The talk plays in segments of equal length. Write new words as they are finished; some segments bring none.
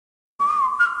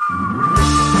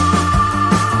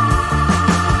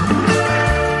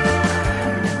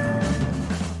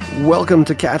Welcome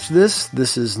to Catch This.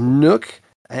 This is Nooc,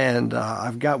 and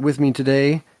I've got with me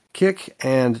today Kick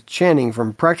and Channing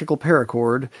from Practical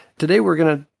Paracord. Today we're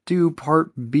going to do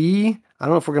part B. I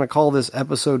don't know if we're going to call this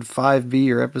episode 5B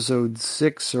or episode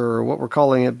 6 or what we're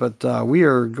calling it, but we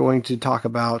are going to talk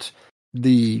about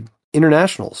the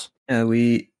internationals.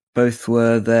 We both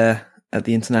were there at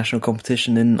the international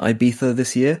competition in Ibiza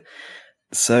this year,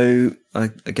 so I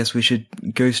guess we should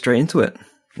go straight into it.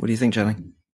 What do you think,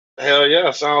 Channing? Hell yeah,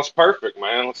 sounds perfect,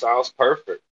 man. Sounds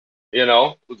perfect.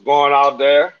 Was going out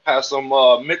there, had some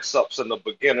mix-ups in the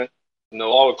beginning,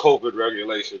 all the COVID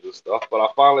regulations and stuff, but I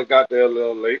finally got there a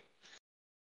little late.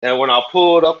 And when I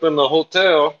pulled up in the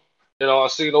hotel, I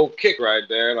seen old Kick right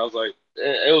there, and I was like,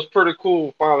 it was pretty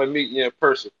cool finally meeting you in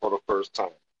person for the first time.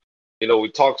 We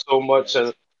talked so much,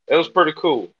 and it was pretty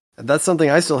cool. That's something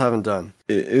I still haven't done.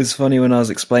 It was funny when I was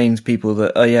explaining to people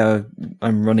that, oh yeah,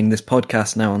 I'm running this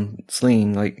podcast now on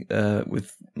Slinging,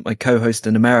 with my co-host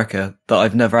in America that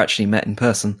I've never actually met in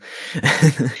person.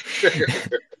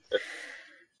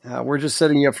 We're just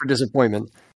setting you up for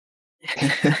disappointment.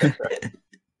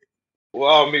 Well,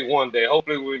 I'll meet one day.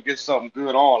 Hopefully we get something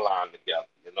good online together.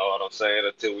 You know what I'm saying?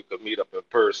 Until we could meet up in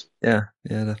person. Yeah,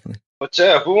 definitely. But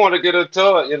yeah, if we want to get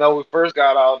into it, we first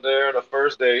got out there the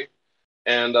first day.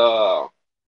 And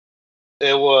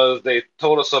they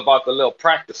told us about the little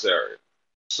practice area.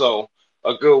 So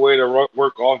a good way to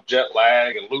work off jet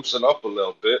lag and loosen up a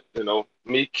little bit.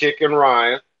 Me, Kick, and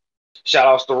Ryan. Shout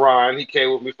outs to Ryan. He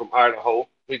came with me from Idaho.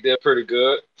 He did pretty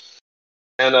good.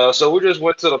 And so we just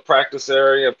went to the practice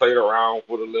area and played around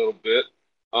with a little bit.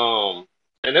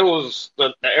 And it was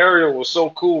the area was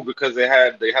so cool because they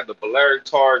had the Balearic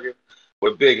target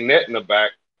with big net in the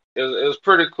back. It was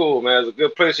pretty cool, man. It was a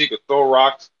good place you could throw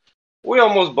rocks. We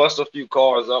almost bust a few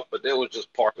cars up, but they were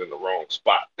just parked in the wrong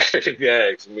spot, if you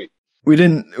ask me. We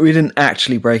didn't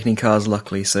actually break any cars,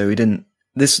 luckily, so we didn't.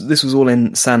 This was all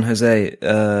in San Jose,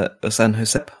 San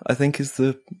Jose, I think is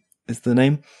the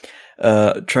name,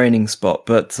 training spot.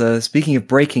 But speaking of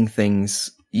breaking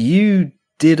things, you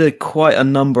did quite a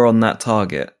number on that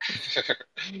target.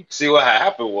 See, what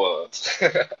happened was,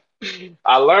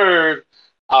 I learned.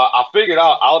 I figured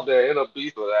out there in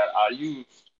Ibiza that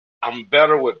I'm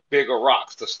better with bigger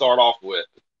rocks to start off with.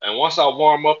 And once I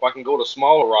warm up, I can go to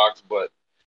smaller rocks. But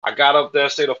I got up there,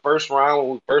 say the first round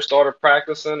when we first started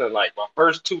practicing, and like my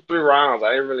first 2-3 rounds,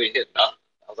 I didn't really hit nothing.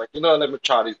 I was like, let me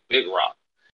try these big rocks.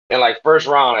 And like first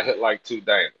round, I hit like 2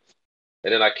 dangers.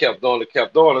 And then I kept doing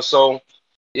it. So,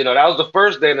 that was the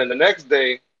first day. And then the next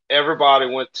day, everybody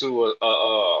went to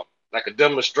a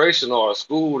demonstration or a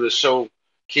school to show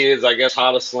kids, I guess,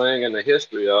 how to sling and the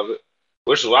history of it,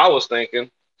 which is what I was thinking.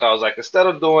 So I was like, instead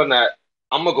of doing that,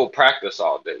 I'm going to go practice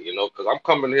all day, because I'm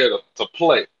coming here to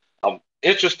play. I'm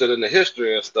interested in the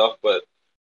history and stuff, but,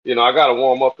 I got to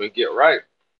warm up and get right.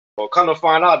 Well, come to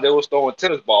find out, they was throwing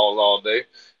tennis balls all day,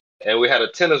 and we had a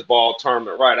tennis ball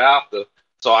tournament right after,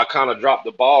 so I kind of dropped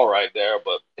the ball right there.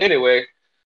 But anyway,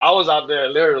 I was out there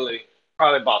literally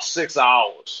probably about 6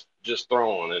 hours just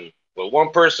throwing, and with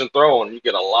one person throwing, you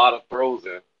get a lot of throws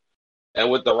in. And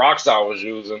with the rocks I was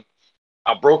using,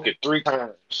 I broke it 3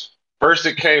 times. First,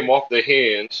 it came off the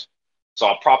hinge, so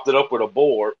I propped it up with a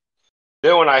board.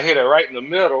 Then when I hit it right in the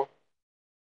middle,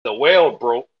 the weld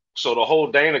broke, so the whole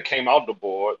Dana came out the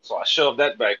board, so I shoved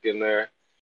that back in there.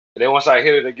 And then once I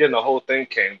hit it again, the whole thing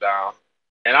came down.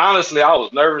 And honestly, I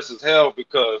was nervous as hell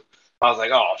because I was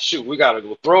like, oh, shoot, we got to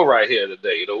go throw right here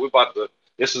today.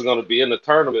 This is going to be in the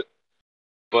tournament.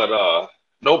 But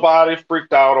nobody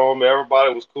freaked out on me.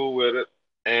 Everybody was cool with it.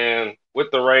 And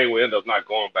with the rain, we ended up not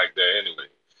going back there anyway.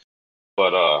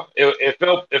 But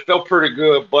it felt pretty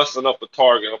good busting up a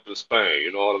target up in Spain.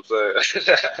 You know what I'm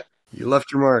saying? You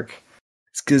left your mark.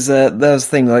 It's because that was the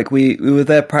thing. Like we were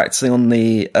there practicing on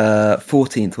the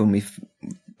 14th when we.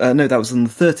 No, that was on the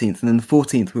 13th, and then the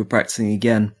 14th we were practicing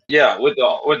again. Yeah, with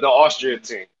the Austrian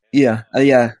team. Yeah,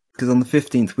 because on the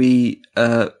 15th we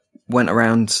went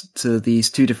around to these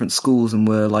 2 different schools and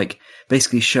were like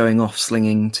basically showing off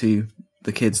slinging to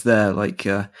the kids there, like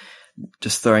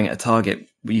just throwing at a target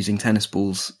using tennis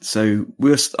balls. So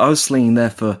I was slinging there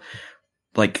for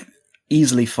like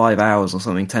easily 5 hours or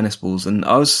something, tennis balls, and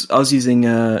I was using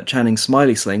Channing's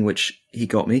Smiley Sling, which he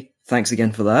got me. Thanks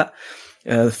again for that.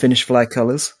 The Finnish flag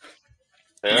colours.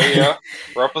 Hell yeah,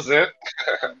 represent.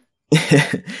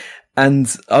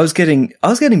 And I was getting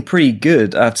pretty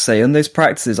good, I have to say. On those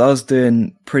practices, I was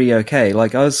doing pretty okay.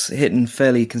 Like, I was hitting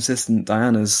fairly consistent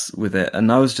Dianas with it,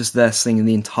 and I was just there singing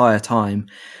the entire time,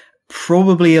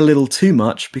 probably a little too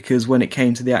much, because when it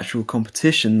came to the actual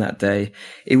competition that day,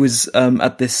 it was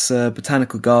at this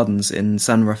botanical gardens in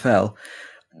San Rafael.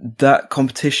 That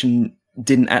competition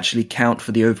didn't actually count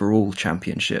for the overall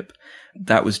championship.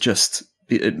 That was just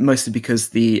mostly because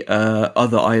the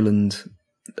other island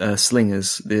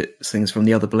slingers, the slingers from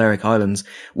the other Balearic Islands,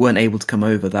 weren't able to come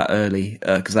over that early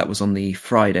because that was on the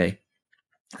Friday.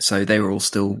 So they were all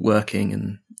still working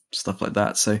and stuff like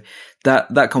that. So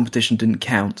that competition didn't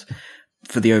count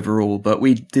for the overall, but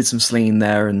we did some slinging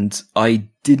there, and I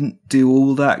didn't do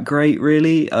all that great,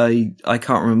 really. I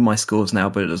can't remember my scores now,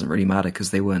 but it doesn't really matter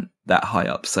because they weren't that high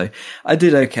up. So I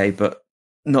did okay, but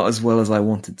not as well as I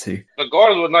wanted to. The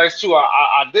gardens were nice too.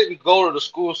 I didn't go to the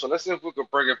school, so let's see if we can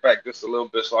bring it back just a little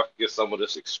bit so I can get some of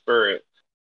this experience.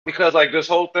 Because like this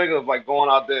whole thing of like going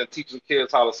out there and teaching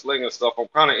kids how to sling and stuff, I'm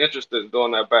kind of interested in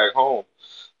doing that back home.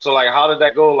 So like, how did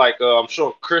that go? Like, I'm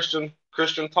sure Christian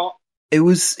taught. It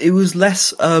was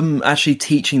less actually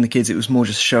teaching the kids. It was more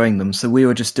just showing them. So we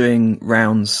were just doing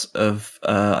rounds of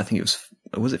I think it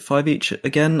was it 5 each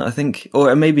again, I think,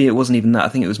 or maybe it wasn't even that. I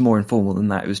think it was more informal than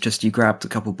that. It was just you grabbed a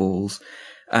couple balls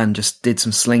and just did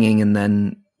some slinging, and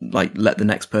then like let the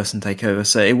next person take over.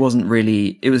 So it wasn't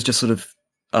really. It was just sort of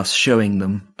us showing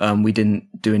them. We didn't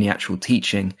do any actual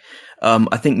teaching.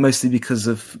 I think mostly because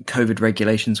of COVID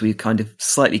regulations, we're kind of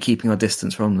slightly keeping our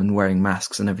distance from them and wearing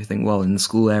masks and everything while in the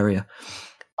school area.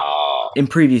 In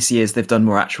previous years, they've done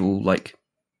more actual like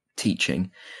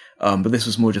teaching, but this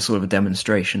was more just sort of a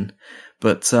demonstration.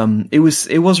 But it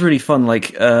was really fun.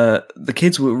 Like the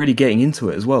kids were really getting into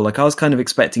it as well. Like I was kind of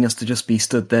expecting us to just be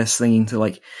stood there slinging to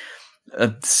like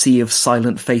a sea of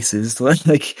silent faces,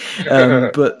 like,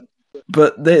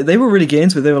 but they were really getting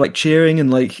into it. They were like cheering, and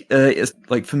like it's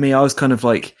like for me, I was kind of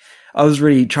like I was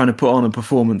really trying to put on a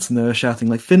performance, and they were shouting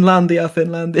like Finlandia,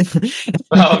 Finlandia,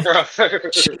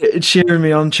 cheering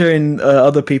me on, cheering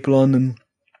other people on, and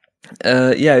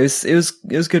yeah, it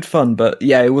was good fun. But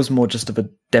yeah, it was more just of a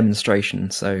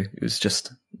demonstration, so it was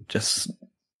just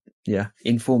yeah,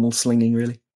 informal slinging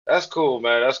really. That's cool,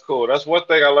 man. That's cool. That's one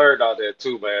thing I learned out there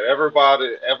too, man.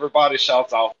 Everybody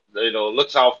shouts out,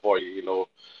 looks out for you,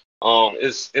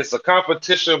 it's a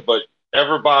competition, but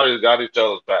everybody's got each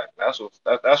other's back. That's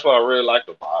what I really liked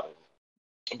about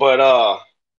it. But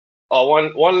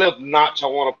one little notch I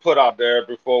want to put out there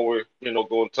before we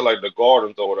go into like the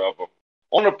gardens or whatever.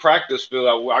 On the practice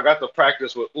field, I got to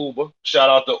practice with Uber. Shout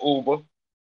out to Uber.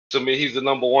 To me, he's the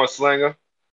number one slinger.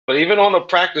 But even on the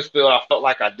practice field, I felt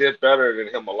like I did better than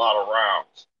him a lot of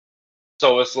rounds.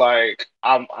 So it's like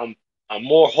I'm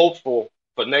more hopeful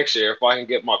for next year. If I can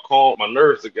get my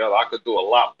nerves together, I could do a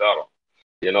lot better.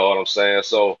 You know what I'm saying?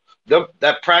 So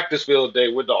that practice field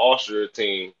day with the Austria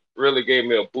team really gave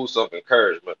me a boost of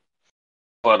encouragement.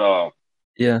 But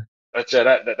yeah,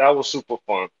 that was super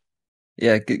fun.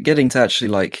 Yeah, getting to actually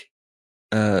like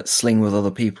sling with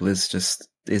other people is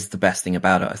the best thing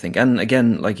about it, I think. And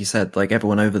again, like you said, like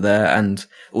everyone over there and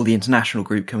all the international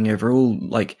group coming over, all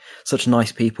like such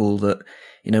nice people that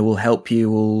will help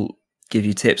you, will give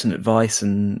you tips and advice,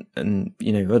 and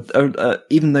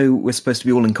even though we're supposed to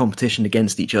be all in competition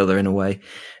against each other in a way,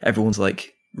 everyone's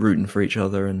like rooting for each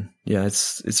other, and yeah,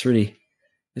 it's really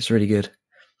good.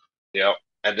 Yeah,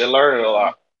 and then learning a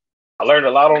lot. I learned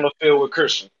a lot on the field with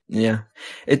Christian. Yeah,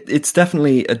 it's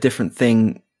definitely a different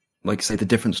thing. Like I say, the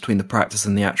difference between the practice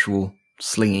and the actual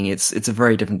slinging, it's a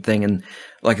very different thing. And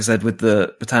like I said, with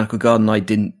the botanical garden, I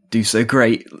didn't do so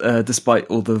great, despite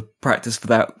all the practice for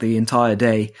the entire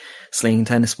day slinging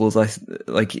tennis balls.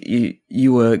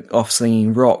 You were off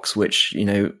slinging rocks, which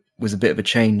was a bit of a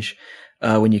change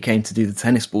when you came to do the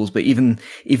tennis balls. But even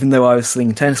though I was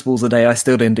slinging tennis balls a day, I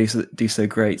still didn't do so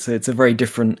great. So it's a very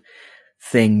different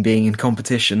thing being in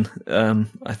competition,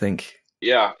 I think.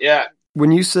 Yeah.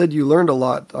 When you said you learned a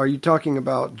lot, are you talking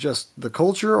about just the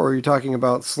culture, or are you talking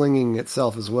about slinging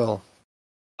itself as well?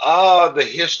 The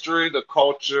history, the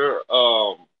culture,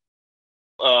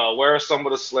 where some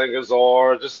of the slingers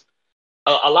are, just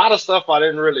a lot of stuff I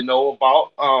didn't really know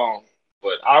about.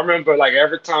 But I remember like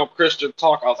every time Christian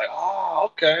talked, I was like,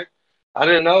 oh, okay. I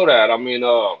didn't know that. I mean,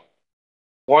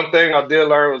 one thing I did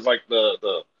learn was like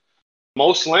the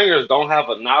most slingers don't have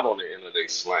a knot on the end of their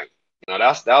sling. Now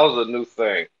that was a new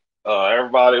thing.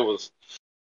 Everybody was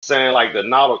saying like the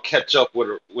knot will catch up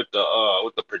with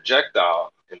the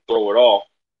projectile and throw it off,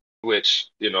 which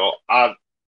it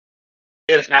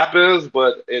happens,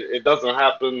 but it doesn't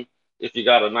happen if you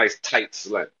got a nice tight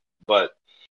sling. But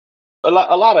a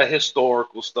lot of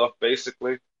historical stuff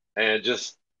basically, and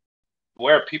just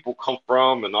where people come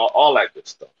from and all that good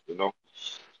stuff.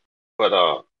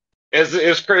 But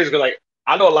it's crazy 'cause, like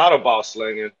I know a lot about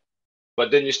slinging, But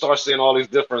then you start seeing all these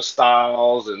different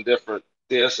styles and different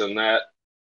this and that.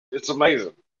 It's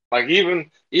amazing. Like even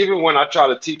when I try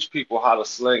to teach people how to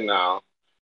sling now,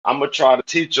 I'm gonna try to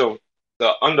teach them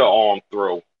the underarm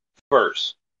throw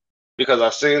first because I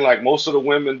seen like most of the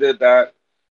women did that,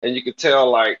 and you could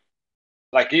tell like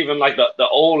even like the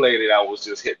old lady that was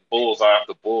just hitting bullseye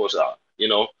after bullseye.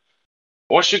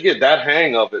 Once you get that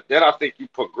hang of it, then I think you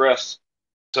progress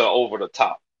to over the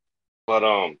top. But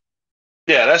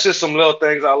yeah, that's just some little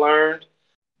things I learned.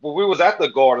 When we was at the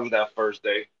Gardens that first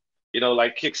day,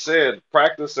 like Kick said,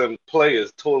 practice and play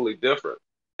is totally different.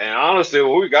 And honestly,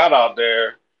 when we got out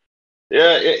there,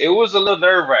 yeah, it was a little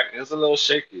nerve-wracking. It was a little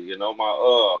shaky.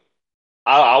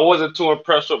 I wasn't too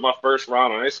impressed with my first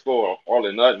round, and they scored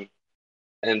hardly nothing.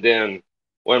 And then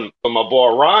when my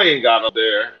boy Ryan got up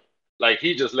there, like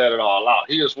he just let it all out.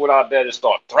 He just went out there and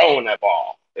started throwing that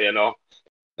ball.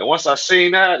 And once I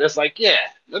seen that, it's like, yeah,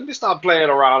 let me stop playing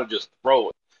around and just throw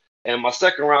it. And my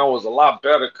second round was a lot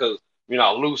better because,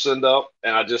 I loosened up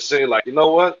and I just seen like, you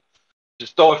know what?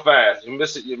 Just throw it fast. You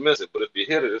miss it, you miss it. But if you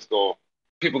hit it,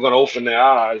 people gonna open their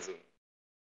eyes. And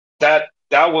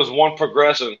that was one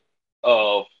progression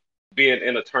of being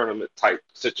in a tournament type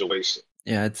situation.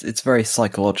 Yeah, it's very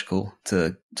psychological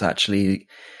to actually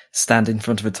stand in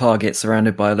front of a target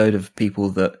surrounded by a load of people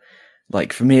that,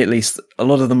 like, for me at least, a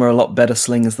lot of them are a lot better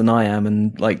slingers than I am,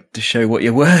 and like to show what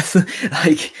you're worth.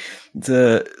 I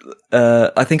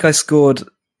think I scored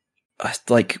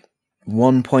like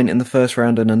 1 point in the first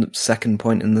round and a second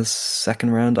point in the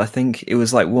second round. I think it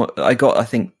was like I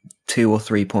got 2 or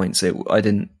 3 points. I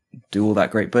didn't do all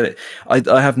that great, but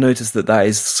I have noticed that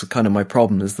is kind of my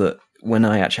problem, is that when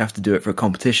I actually have to do it for a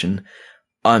competition,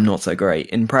 I'm not so great.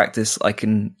 In practice, I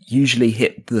can usually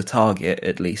hit the target,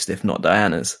 at least, if not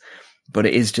Diana's. But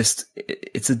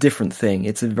it's a different thing.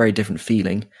 It's a very different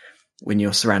feeling when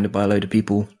you're surrounded by a load of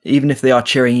people. Even if they are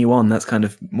cheering you on, that's kind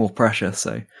of more pressure.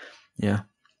 So, yeah.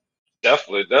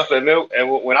 Definitely.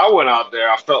 And when I went out there,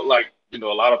 I felt like, a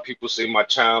lot of people see my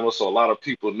channel, so a lot of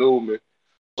people knew me.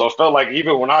 So it felt like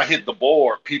even when I hit the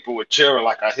board, people were cheering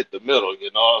like I hit the middle, you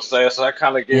know what I'm saying? So that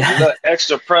kind of gave me a little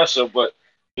extra pressure, but,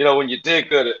 when you did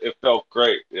good, it felt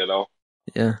great. Yeah.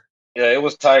 Yeah, it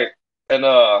was tight. And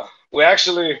I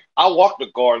walked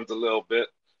the gardens a little bit,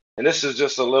 and this is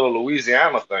just a little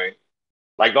Louisiana thing.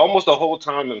 Like almost the whole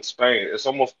time in Spain, it's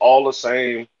almost all the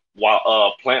same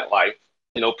plant life,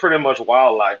 pretty much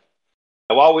wildlife.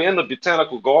 And while we're in the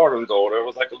botanical gardens, though, there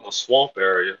was like a little swamp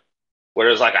area where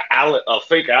there's like a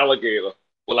fake alligator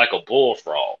with like a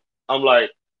bullfrog. I'm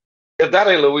like, if that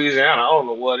ain't Louisiana, I don't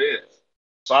know what is.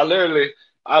 So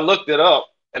I looked it up,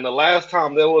 and the last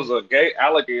time there was a gay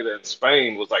alligator in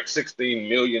Spain was like 16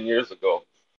 million years ago.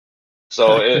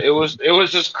 So it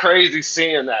was just crazy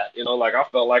seeing that, like I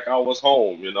felt like I was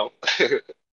home.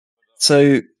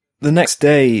 So the next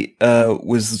day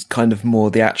was kind of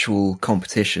more the actual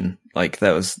competition. Like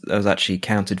that was actually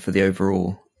counted for the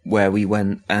overall, where we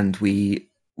went and we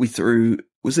threw.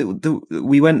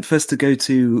 We went first to go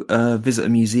to visit a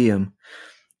museum.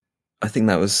 I think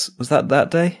that was that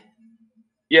day.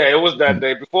 Yeah, it was that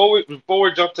day. Before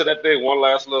we jump to that day, one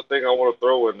last little thing I want to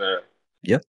throw in there.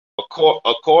 Yeah.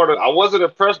 According, I wasn't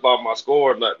impressed by my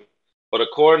score or nothing, but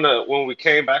according to when we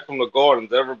came back from the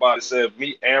Gardens, everybody said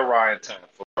me and Ryan tied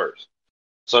for first.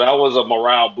 So that was a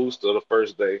morale booster the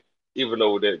first day, even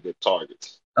though we didn't get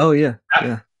targets. Oh yeah,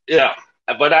 yeah, yeah.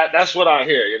 But that's what I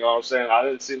hear. You know what I'm saying? I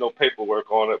didn't see no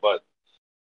paperwork on it, but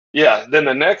yeah. Then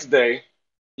the next day,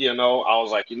 I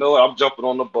was like, you know what? I'm jumping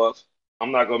on the bus.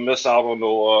 I'm not gonna miss out on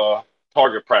no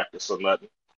target practice or nothing.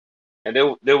 And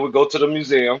then we go to the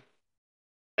museum,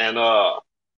 and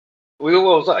we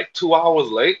was like 2 hours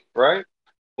late, right?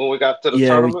 When we got to the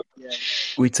tournament.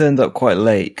 We turned up quite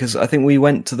late because I think we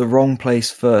went to the wrong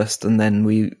place first, and then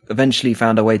we eventually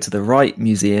found our way to the right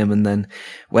museum, and then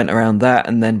went around that,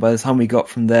 and then by the time we got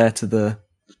from there to the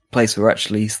place we were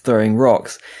actually throwing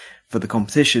rocks for the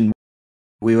competition,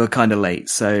 we were kind of late.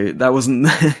 So that wasn't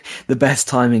the best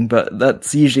timing, but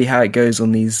that's usually how it goes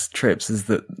on these trips, is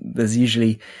that there's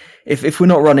usually, if we're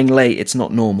not running late, it's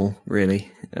not normal,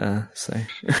 really. So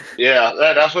yeah,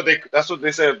 that's what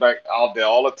they said back out there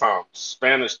all the time.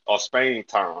 Spanish or Spain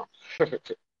time.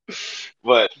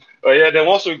 but yeah, then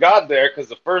once we got there, because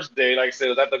the first day, like I said,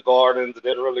 was at the Gardens, it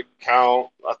didn't really count.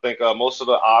 I think most of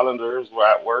the Islanders were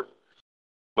at work.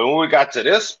 But when we got to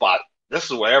this spot, this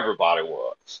is where everybody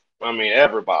was. I mean,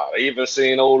 everybody. Even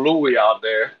seeing old Louis out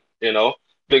there.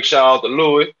 Big shout out to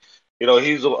Louis.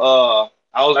 He's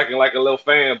I was acting like a little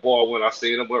fanboy when I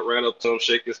seen him. Ran up to him,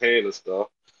 shake his hand and stuff.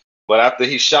 But after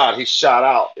he shot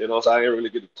out, so I didn't really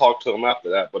get to talk to him after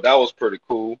that. But that was pretty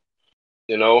cool.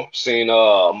 Seen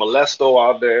Molesto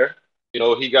out there.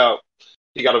 He got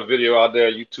a video out there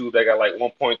on YouTube that got like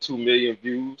 1.2 million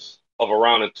views of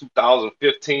around in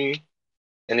 2015,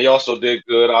 and he also did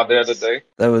good out there today.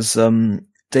 There was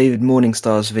David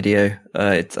Morningstar's video.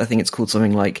 I think it's called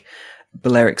something like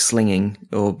Balearic Slinging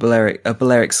or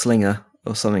Balearic Slinger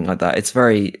or something like that. It's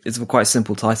a quite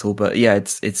simple title, but yeah,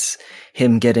 it's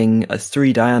him getting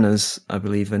 3 Dianas, I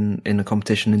believe, in a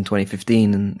competition in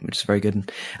 2015, and which is very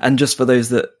good. And just for those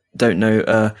that don't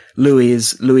know,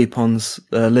 Louis Pons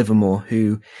Livermore,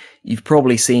 who you've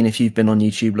probably seen if you've been on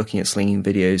YouTube looking at slinging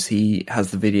videos. He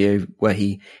has the video where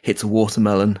he hits a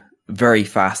watermelon very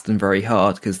fast and very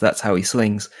hard because that's how he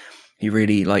slings. He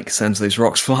really sends those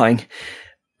rocks flying.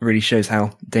 Really shows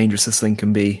how dangerous a sling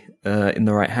can be in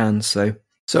the right hands. So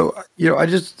I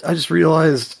just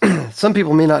realized some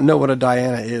people may not know what a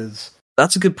Diana is.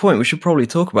 That's a good point. We should probably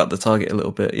talk about the target a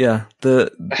little bit. Yeah,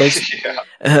 the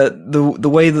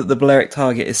way that the Balearic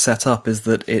target is set up is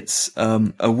that it's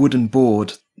a wooden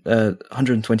board,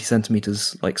 120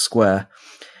 centimeters square,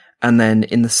 and then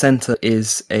in the center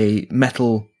is a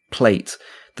metal plate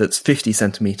that's 50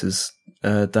 centimeters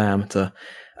diameter,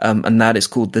 and that is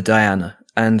called the Diana.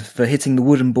 And for hitting the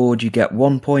wooden board, you get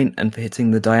 1 point, and for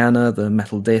hitting the Diana, the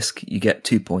metal disc, you get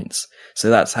 2 points. So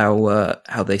that's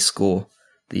how they score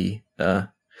the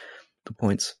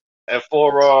points. And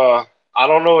for I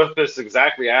don't know if it's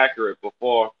exactly accurate, but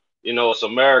for it's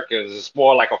Americans, it's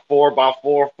more like a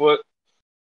 4x4 foot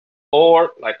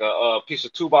board, like a piece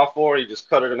of 2x4. You just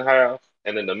cut it in half,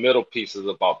 and then the middle piece is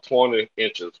about 20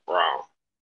 inches round.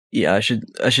 Yeah, I should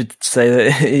say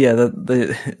that. Yeah,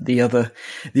 the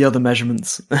other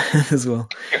measurements as well.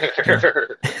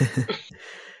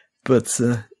 But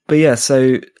yeah,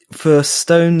 so for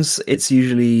stones, it's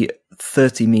usually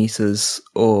 30 meters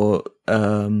or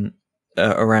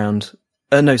around.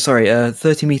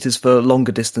 30 meters for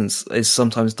longer distance is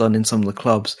sometimes done in some of the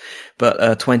clubs,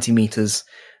 but 20 meters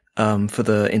for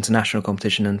the international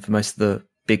competition and for most of the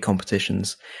big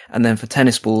competitions. And then for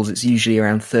tennis balls, it's usually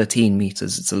around 13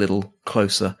 meters. It's a little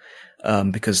closer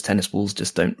because tennis balls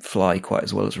just don't fly quite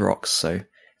as well as rocks, so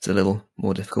it's a little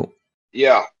more difficult.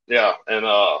 Yeah, and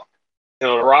the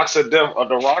rocks are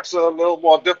a little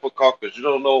more difficult because you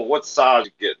don't know what size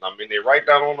you're getting. I mean, they write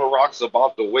down on the rocks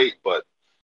about the weight, but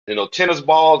tennis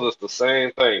balls is the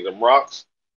same thing. Them rocks,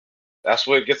 that's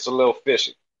where it gets a little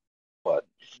fishy. But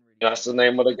that's the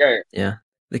name of the game. Yeah.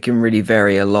 They can really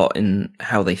vary a lot in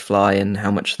how they fly and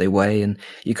how much they weigh, and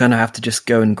you kind of have to just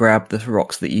go and grab the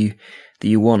rocks that you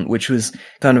want, which was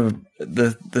kind of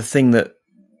the thing that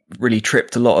really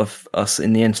tripped a lot of us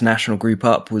in the international group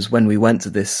up was when we went to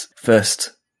this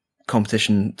first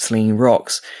competition slinging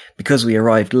rocks. Because we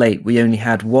arrived late, we only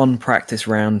had one practice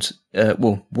round,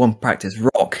 one practice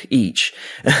rock each,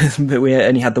 but we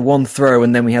only had the one throw,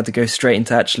 and then we had to go straight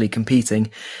into actually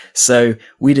competing. So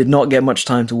we did not get much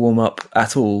time to warm up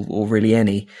at all, or really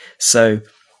any. So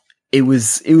it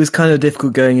was kind of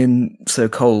difficult going in so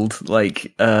cold.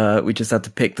 We just had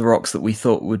to pick the rocks that we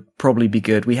thought would probably be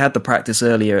good. We had the practice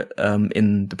earlier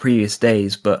in the previous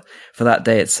days, but for that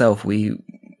day itself, we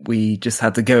just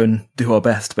had to go and do our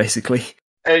best, basically.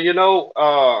 And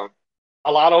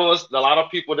a lot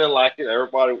of people didn't like it.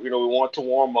 Everybody, we want to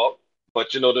warm up.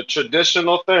 But the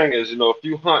traditional thing is, if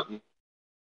you hunting,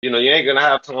 you ain't gonna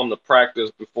have time to practice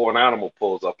before an animal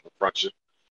pulls up in front of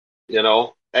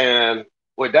you. And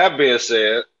with that being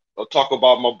said, I'll talk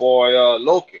about my boy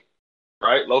Loki.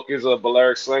 Right, Loki's a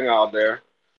Balearic slinger out there,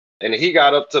 and he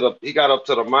got up to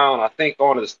the mound. I think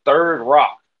on his third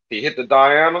rock, he hit the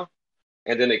Diana,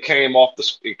 and then it came off the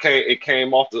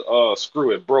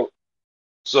screw. It broke.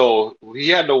 So he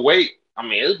had to wait. I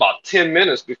mean, it was about 10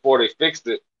 minutes before they fixed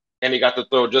it, and he got to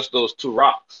throw just those 2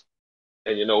 rocks.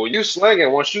 And when you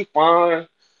slinging, once you find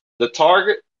the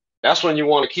target, that's when you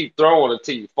want to keep throwing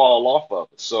until you fall off of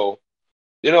it. So,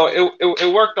 it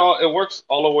works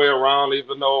all the way around.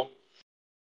 Even though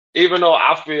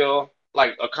I feel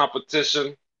like a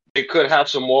competition, they could have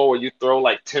some more where you throw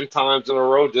 10 times in a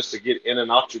row just to get in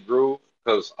and out your groove.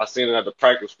 Because I've seen it at the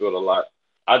practice field a lot.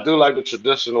 I do like the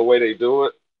traditional way they do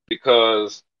it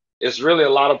because it's really a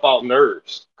lot about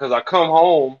nerves. Because I come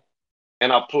home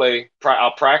and I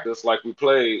practice like we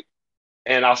played,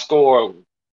 and I score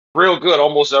real good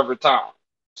almost every time.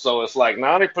 So it's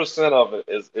 90% of it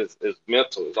is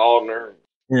mental. It's all nerves.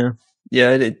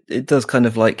 Yeah. It does kind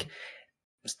of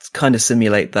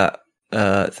simulate that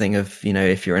thing of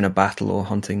if you're in a battle or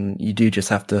hunting, you do just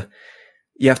have to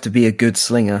be a good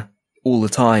slinger all the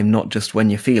time, not just when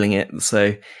you're feeling it.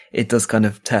 So it does kind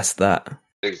of test that.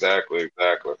 Exactly.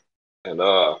 And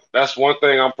that's one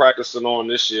thing I'm practicing on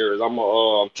this year is I'm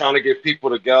trying to get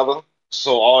people together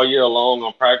So all year long,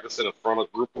 I'm practicing in front of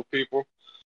a group of people.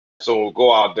 So we'll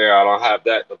go out there. I don't have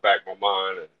that in the back of my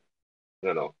mind,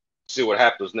 and see what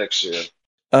happens next year.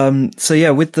 So yeah,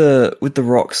 with the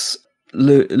rocks,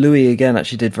 Louis again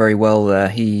actually did very well there.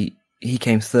 He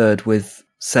came third with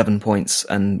 7 points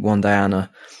and one Diana.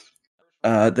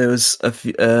 There was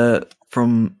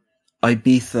from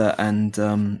Ibiza and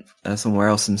somewhere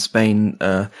else in Spain.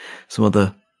 Some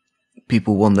other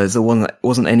people won those. There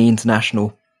wasn't any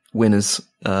international winners,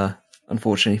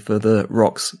 unfortunately, for the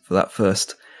rocks for that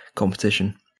first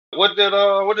competition. What did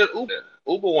Uber?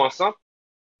 Uber won something.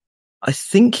 I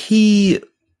think he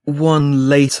won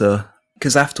later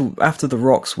because after the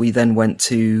rocks, we then went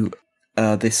to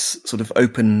this sort of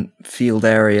open field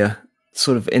area,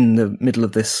 sort of in the middle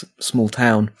of this small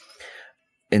town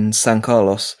in San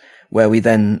Carlos, where we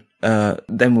then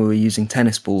we were using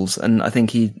tennis balls, and I think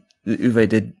Uwe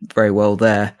did very well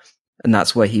there, and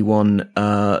that's where he won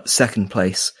second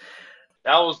place.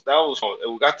 That was fun.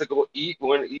 We got to go eat. We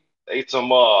went and ate some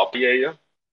paella,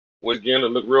 which again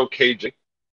it looked real Cajun.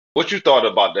 What you thought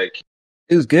about that?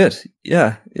 It was good.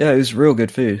 Yeah, it was real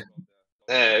good food.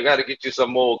 Man, I got to get you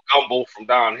some more gumbo from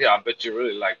down here. I bet you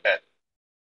really like that.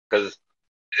 Because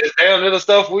it's damn little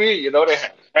stuff we eat. They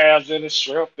have crabs in it,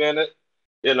 shrimp in it,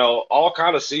 all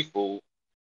kind of seafood.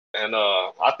 And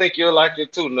I think you'll like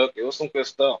it too, Nook. It was some good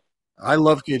stuff. I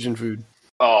love Cajun food.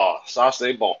 Oh, ça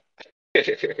c'est bon.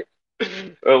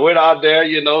 Went out there,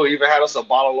 even had us a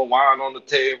bottle of wine on the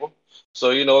table.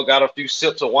 So, got a few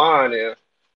sips of wine in.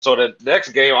 So the next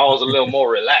game, I was a little more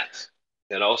relaxed,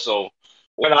 So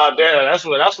went out there. That's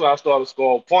when I started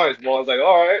scoring points. Boy, I was like,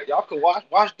 all right, y'all can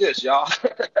watch this, y'all.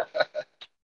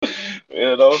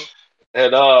 you know,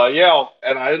 and yeah,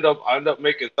 and I ended up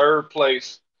making third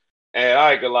place. And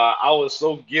I ain't gonna lie, I was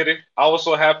so giddy. I was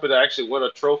so happy to actually win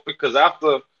a trophy because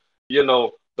after,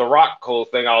 the rock whole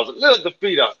thing, I was a little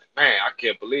defeated. I was like, man, I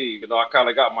can't believe, I kind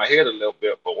of got my head a little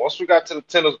bit. But once we got to the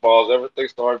tennis balls, everything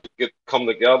started to come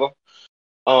together.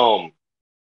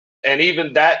 And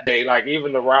even that day, like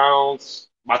even the rounds,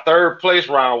 my third place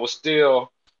round was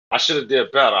still, I should have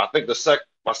did better. I think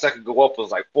my second go up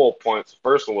was like 4 points. The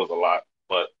first one was a lot,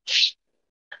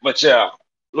 but yeah,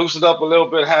 loosened up a little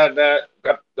bit. Had that,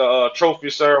 got the trophy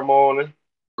ceremony,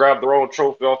 grabbed the wrong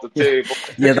trophy off the table.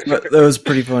 Yeah, that was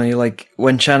pretty funny. Like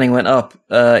when Channing went up,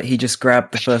 he just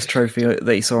grabbed the first trophy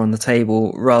that he saw on the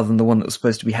table rather than the one that was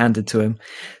supposed to be handed to him.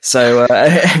 So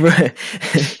that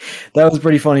was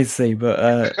pretty funny to see.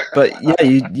 But yeah,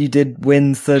 you did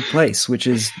win third place, which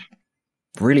is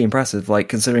really impressive. Like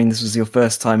considering this was your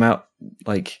first time out,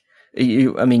 like.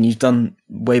 You've done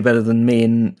way better than me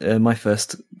in my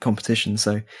first competition,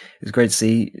 so it was great to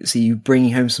see you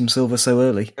bringing home some silver so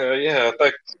early. Yeah,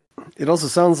 thanks. It also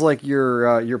sounds like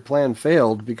your plan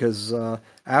failed because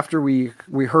after we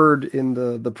heard in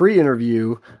the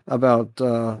pre-interview about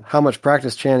how much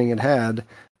practice Channing had,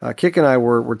 Kik and I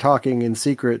were talking in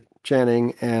secret,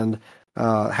 Channing, and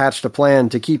hatched a plan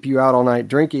to keep you out all night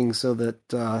drinking so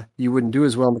that you wouldn't do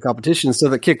as well in the competition, so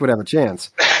that Kik would have a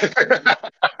chance.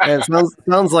 And it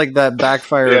sounds like that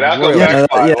backfired.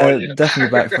 Yeah,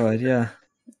 definitely backfired. Yeah.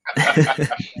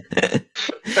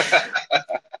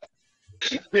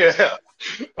 Yeah.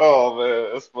 Oh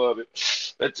man, that's funny.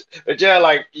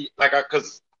 Yeah,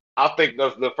 because I think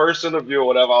the first interview or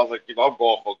whatever, I was like, I'm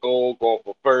going for gold, going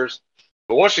for first.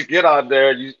 But once you get out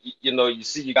there, you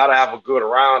see you gotta have a good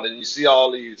round, and you see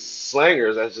all these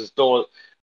slingers that's just doing.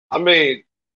 I mean,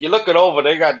 you look it over,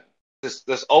 they got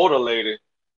this older lady.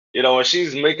 And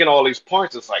she's making all these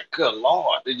points. It's like, good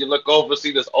Lord. Then you look over,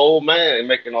 see this old man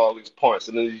making all these points.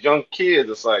 And then these young kids,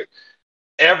 it's like,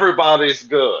 everybody's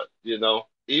good,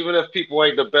 Even if people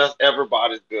ain't the best,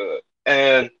 everybody's good.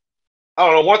 And I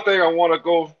don't know, one thing I want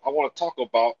to talk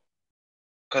about,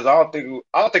 because I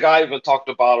don't think I even talked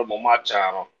about him on my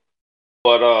channel.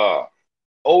 But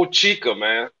old Chica,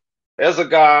 man. There's a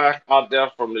guy out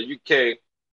there from the UK,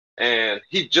 and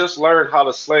he just learned how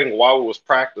to sling while we was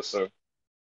practicing.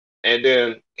 And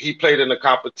then he played in the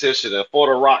competition, and for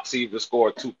the Rocks, he even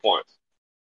scored 2 points.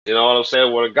 You know what I'm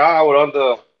saying? With a guy with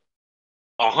under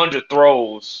 100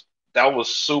 throws, that was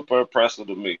super impressive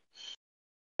to me.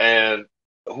 And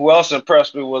who else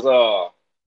impressed me was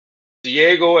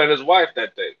Diego and his wife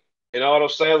that day. You know what I'm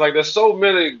saying? Like, there's so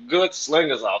many good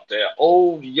slingers out there,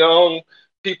 old, young,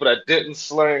 people that didn't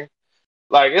sling.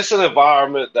 Like, it's an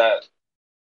environment that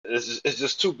it's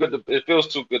just too good it feels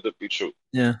too good to be true.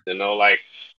 Yeah.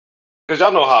 Because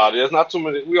y'all know how it is. Not too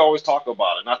many, we always talk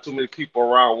about it. Not too many people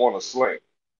around want to sling.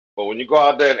 But when you go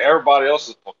out there and everybody else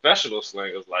is professional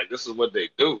slingers, like this is what they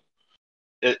do.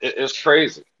 It's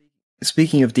crazy.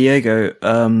 speaking of Diego,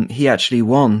 he actually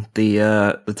won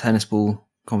the tennis ball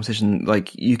competition.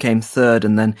 Like, you came third,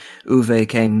 and then Uwe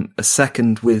came a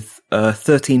second with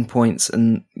 13 points,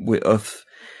 and of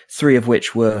 3 of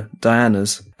which were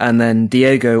Diana's. And then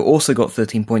Diego also got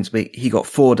 13 points, but he got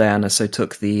 4 Dianas, so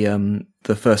took the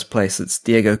first place. It's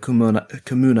Diego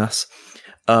Comunas,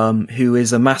 who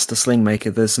is a master sling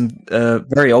maker. There's some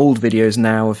very old videos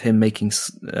now of him making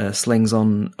slings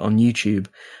on YouTube.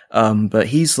 But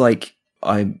he's like,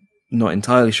 I'm not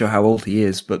entirely sure how old he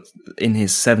is, but in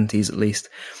his 70s at least.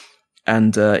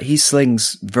 And he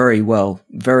slings very well.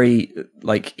 Very,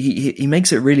 like, he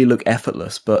makes it really look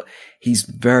effortless, but he's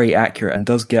very accurate and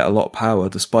does get a lot of power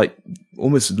despite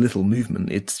almost little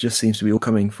movement. It just seems to be all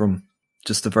coming from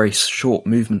just a very short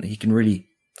movement. He can really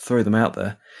throw them out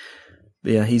there.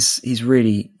 But yeah, he's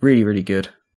really, really, really good.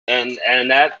 And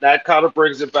that kind of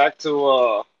brings it back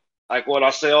to like what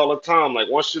I say all the time. Like,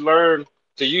 once you learn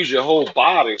to use your whole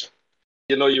body,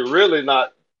 you're really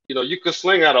not, you could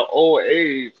sling at an old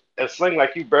age and sling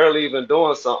like you barely even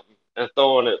doing something and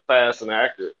throwing it fast and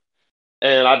accurate.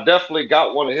 And I definitely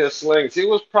got one of his slings. He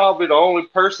was probably the only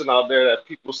person out there that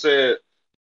people said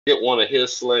get one of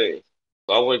his slings.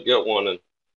 So I went get one, and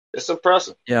it's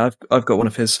impressive. Yeah, I've got one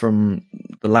of his from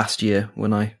the last year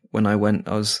when I went.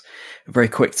 I was very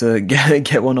quick to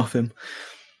get one off him.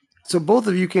 So both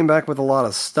of you came back with a lot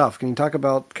of stuff. Can you talk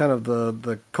about kind of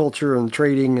the culture and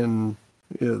trading and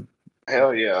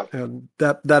Hell yeah,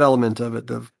 that element of it,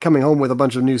 of coming home with a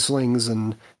bunch of new slings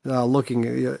and looking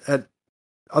at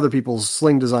other people's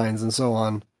sling designs and so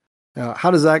on.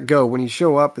 How does that go when you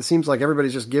show up? It seems like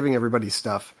everybody's just giving everybody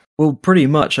stuff. Well, pretty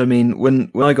much. I mean,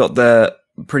 when I got there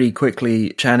pretty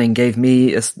quickly, Channing gave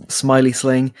me a smiley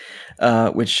sling,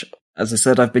 which, as I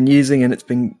said, I've been using, and it's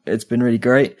been really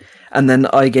great. And then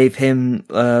I gave him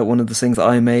one of the slings that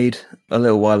I made a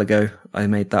little while ago. I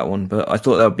made that one, but I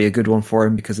thought that would be a good one for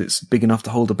him because it's big enough to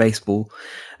hold a baseball.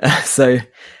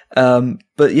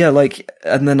 But yeah, like,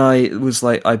 and then I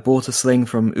bought a sling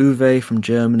from Uwe from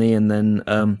Germany, and then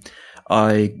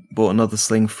I bought another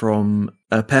sling from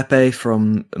Pepe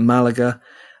from Malaga.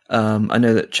 I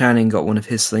know that Channing got one of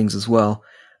his slings as well,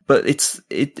 but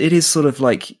it is sort of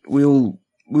like we all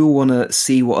want to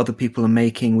see what other people are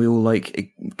making. We all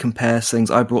like compare slings.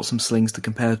 I brought some slings to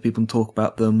compare with people and talk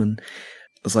about them, and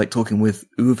I was like talking with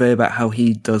Uwe about how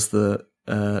he does the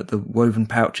woven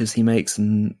pouches he makes,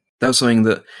 and that was something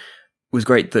that was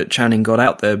great that Channing got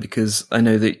out there, because I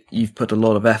know that you've put a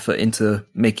lot of effort into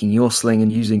making your sling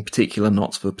and using particular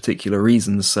knots for particular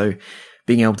reasons. So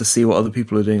being able to see what other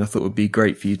people are doing, I thought would be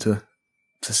great for you to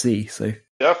see. So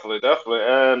definitely.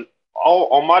 And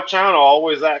on my channel, I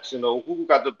always ask, who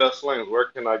got the best slings? Where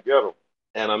can I get them?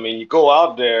 And I mean, you go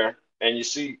out there and you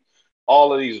see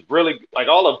all of these really, like,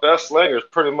 all the best slingers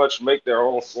pretty much make their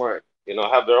own sling,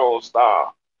 have their own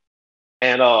style.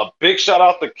 And big shout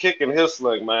out to Kick and his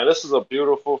sling, man. This is a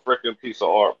beautiful freaking piece of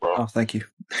art, bro. Oh, thank you.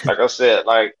 Like I said,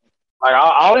 I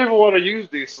don't even want to use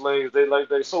these slings.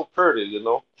 They're so pretty,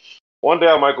 One day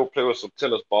I might go play with some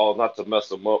tennis balls, not to mess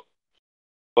them up.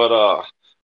 But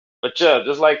yeah,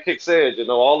 just like Kick said,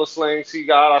 all the slings he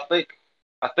got, I think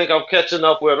I'm catching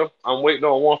up with him. I'm waiting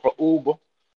on one for Uber,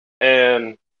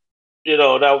 and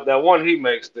that one he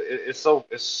makes,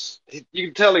 you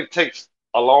can tell he takes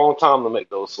a long time to make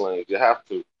those slings. You have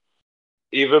to.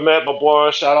 Even met my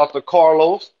boy, shout out to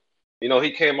Carlos.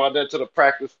 He came out there to the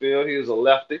practice field. He was a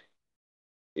lefty.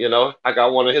 I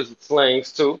got one of his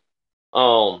slings too.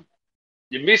 You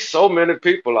meet so many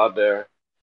people out there.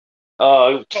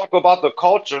 Talk about the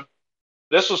culture.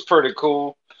 This was pretty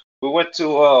cool. We went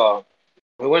to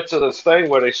this thing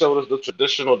where they showed us the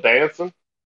traditional dancing.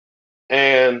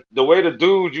 And the way the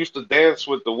dudes used to dance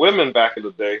with the women back in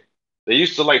the day, they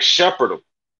used to like shepherd them.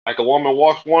 Like, a woman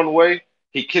walks one way,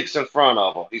 he kicks in front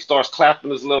of her. He starts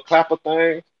clapping his little clapper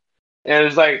thing. And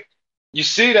it's like, you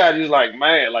see that, he's like,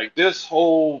 man, like, this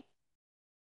whole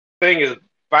thing is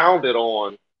founded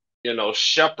on,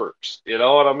 shepherds. You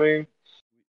know what I mean?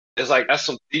 It's like, that's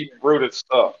some deep rooted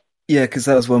stuff. Yeah, because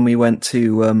that was when we went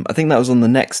to, I think that was on the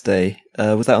next day.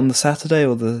 Was that on the Saturday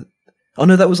or the... Oh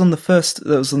no, that was on the first.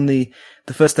 That was on the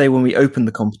first day when we opened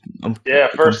the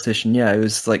competition. Yeah, it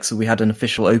was like, so we had an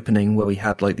official opening where we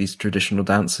had like these traditional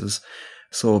dancers.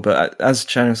 So, but as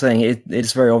Chan was saying,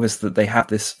 it's very obvious that they have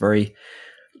this very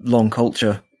long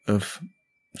culture of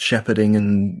shepherding,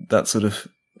 and that sort of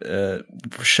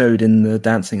showed in the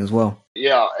dancing as well.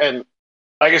 Yeah, and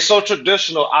like, it's so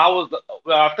traditional.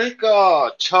 I think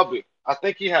Chubby, I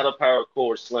think he had a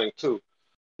paracord sling too.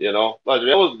 Like,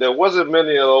 there wasn't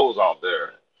many of those out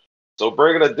there. So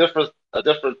bringing a different a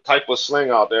different type of sling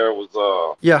out there. It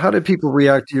was Yeah, how did people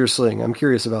react to your sling? I'm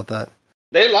curious about that.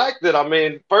 they liked it. I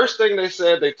mean, first thing they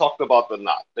said, they talked about the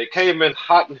knot. They came in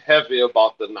hot and heavy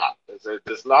about the knot. They said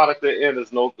this knot at the end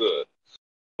is no good.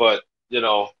 But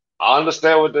I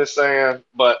understand what they're saying.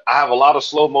 But I have a lot of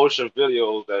slow motion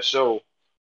videos that show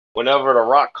whenever the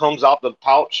rock comes out the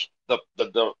pouch,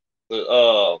 the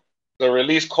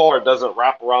release cord doesn't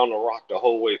wrap around the rock the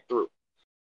whole way through.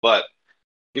 But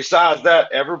besides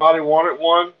that, everybody wanted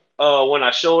one. When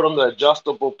I showed them the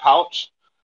adjustable pouch,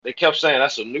 they kept saying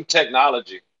that's a new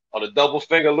technology. Or the double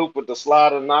finger loop with the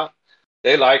slide or knot.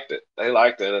 They liked it. They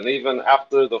liked it. And even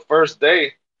after the first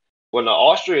day, when the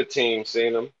Austria team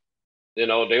seen them, they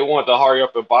wanted to hurry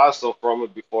up and buy some from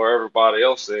it before everybody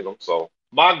else seen them. So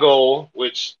my goal,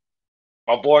 which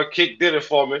my boy Kick did it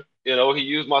for me, he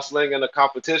used my sling in the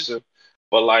competition.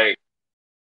 But like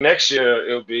next year,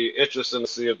 it'll be interesting to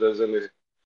see if there's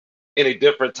any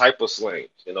different type of slings,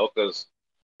 because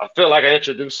I feel like I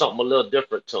introduced something a little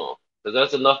different to them. Because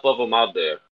there's enough of them out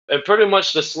there. And pretty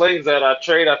much the slings that I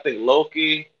trade, I think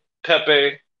Loki,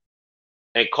 Pepe,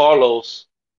 and Carlos.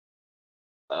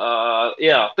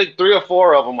 Yeah, I think 3 or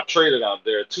 4 of them I traded out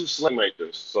there. 2 sling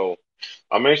makers. So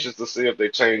I'm anxious to see if they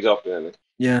change up any.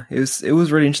 Yeah, it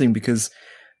was really interesting because,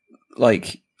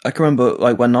 like, I can remember,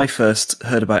 like, when I first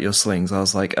heard about your slings, I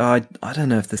was like, oh, I don't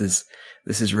know if this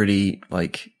is really,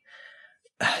 like,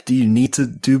 do you need to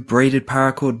do braided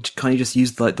paracord? Can't you just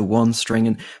use like the one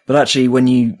string? But actually, when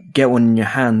you get one in your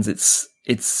hands,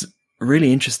 it's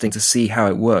really interesting to see how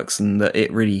it works and that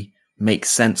it really makes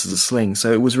sense as a sling.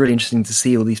 So it was really interesting to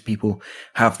see all these people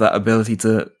have that ability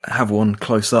to have one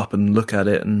close up and look at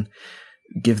it and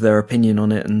give their opinion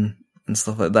on it and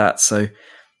stuff like that. So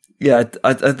yeah,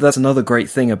 that's another great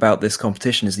thing about this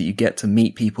competition is that you get to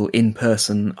meet people in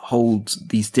person, hold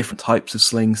these different types of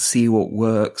slings, see what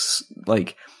works,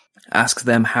 like ask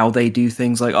them how they do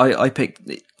things. Like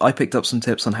I picked up some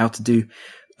tips on how to do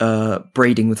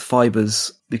braiding with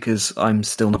fibers because I'm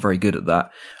still not very good at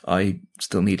that. I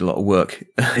still need a lot of work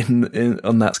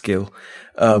on that skill.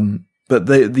 But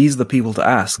these are the people to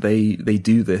ask. They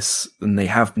do this and they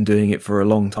have been doing it for a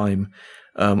long time.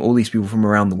 All these people from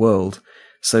around the world.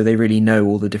 So they really know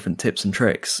all the different tips and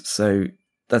tricks. So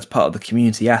that's part of the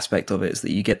community aspect of it, is that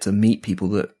you get to meet people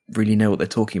that really know what they're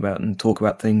talking about and talk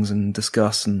about things and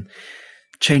discuss and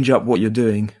change up what you're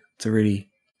doing to really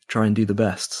try and do the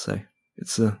best. So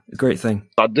it's a great thing.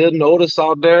 I did notice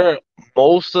out there,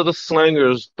 most of the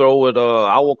slingers throw it,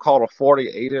 I will call it a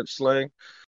 48-inch sling,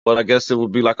 but I guess it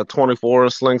would be like a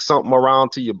 24-inch sling, something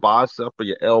around to your bicep or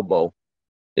your elbow.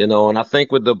 And I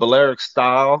think with the Balearic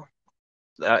style,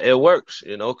 it works,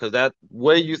 because that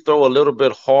way you throw a little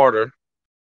bit harder.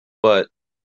 But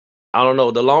I don't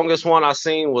know. The longest one I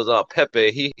seen was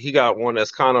Pepe. He got one that's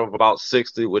kind of about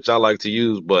 60, which I like to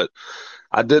use. But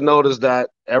I did notice that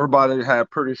everybody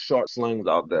had pretty short slings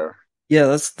out there. Yeah,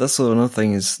 that's sort of another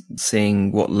thing, is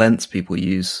seeing what lengths people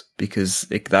use, because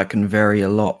that can vary a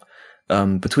lot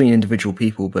between individual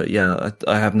people. But yeah,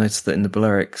 I have noticed that in the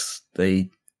Balearics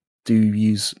they do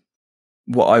use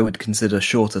what I would consider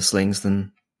shorter slings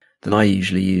than I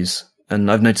usually use.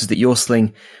 And I've noticed that your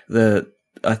sling,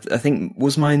 I think,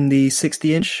 was mine the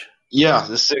 60-inch? Yeah,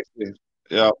 the 60.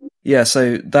 Yeah. Yeah,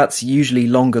 so that's usually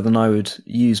longer than I would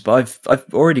use, but I've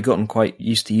already gotten quite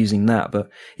used to using that. But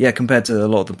yeah, compared to a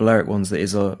lot of the Balearic ones, that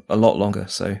is a lot longer.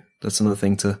 So that's another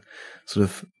thing to sort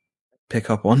of pick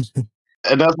up on.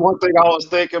 And that's one thing I was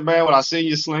thinking, man, when I seen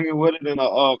you slinging with it in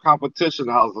a competition,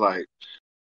 I was like,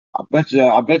 I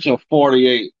bet you a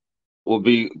 48 will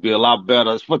be a lot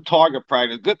better. It's for target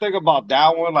practice. Good thing about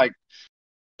that one, like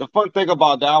the fun thing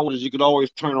about that one is you can always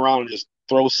turn around and just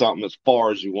throw something as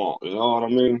far as you want. You know what I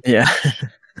mean? Yeah.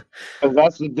 Because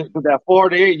that's that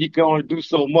 48, you can only do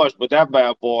so much, but that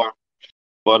bad boy.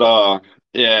 But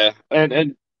yeah, and I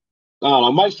don't know,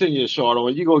 I might send you a shorter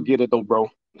one. You go get it though, bro.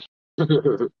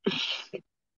 It's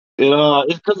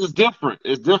because it's different.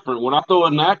 It's different. When I throw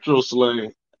a natural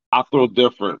sling, I throw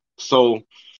different. So,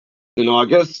 I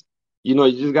guess,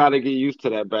 you just got to get used to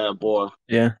that bad boy.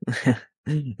 Yeah.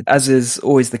 As is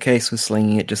always the case with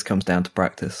slinging, it just comes down to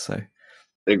practice. So.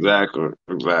 Exactly.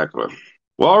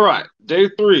 Well, all right. Day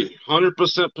 3,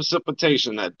 100%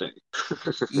 precipitation that day.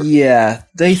 Yeah,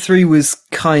 day 3 was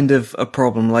kind of a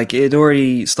problem. Like, it had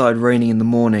already started raining in the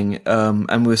morning,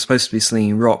 and we were supposed to be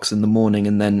slinging rocks in the morning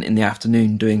and then in the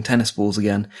afternoon doing tennis balls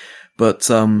again. But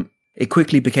it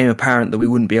quickly became apparent that we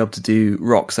wouldn't be able to do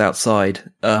rocks outside.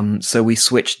 So we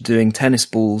switched to doing tennis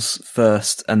balls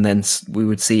first, and then we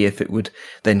would see if it would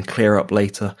then clear up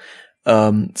later.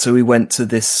 So we went to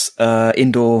this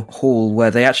indoor hall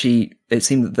where they actually it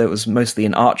seemed that there was mostly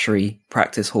an archery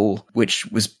practice hall, which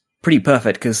was pretty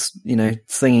perfect because,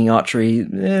 slinging, archery,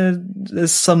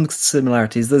 there's some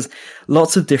similarities. There's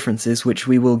lots of differences, which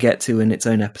we will get to in its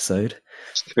own episode.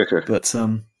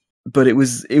 But it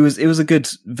was a good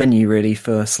venue really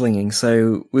for slinging.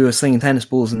 So we were slinging tennis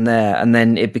balls in there, and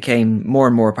then it became more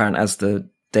and more apparent as the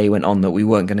day went on that we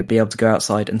weren't going to be able to go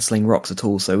outside and sling rocks at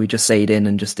all. So we just stayed in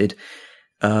and just did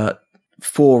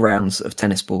 4 rounds of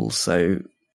tennis balls. So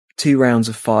 2 rounds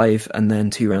of 5, and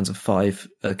then 2 rounds of 5,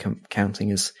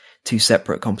 counting as 2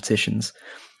 separate competitions.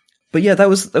 But yeah, that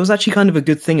was actually kind of a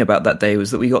good thing about that day, was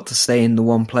that we got to stay in the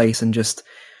one place and just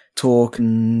talk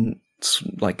and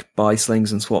like buy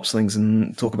slings and swap slings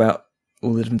and talk about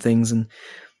all the different things, and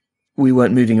we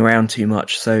weren't moving around too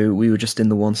much, so we were just in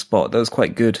the one spot. That was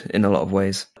quite good in a lot of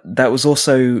ways. That was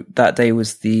also, that day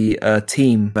was the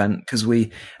team event, because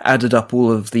we added up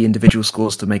all of the individual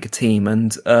scores to make a team,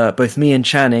 and both me and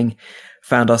Channing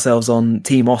found ourselves on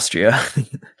Team Austria.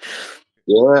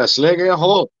 Yeah, slinging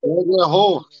ho,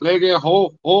 ho.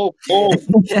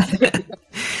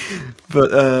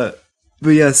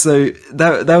 But yeah, so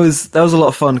that was a lot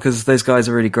of fun because those guys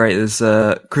are really great. There's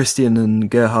Christian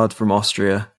and Gerhard from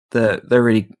Austria. They're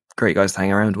really great guys to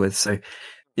hang around with. So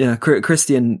yeah,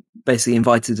 Christian basically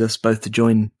invited us both to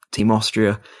join Team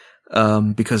Austria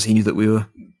because he knew that we were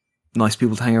nice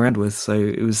people to hang around with. So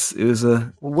it was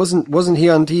a. Well, wasn't he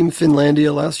on Team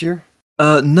Finlandia last year?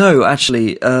 No,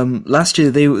 actually, last year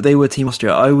they were Team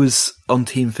Austria. I was on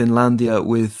Team Finlandia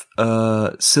with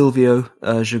Silvio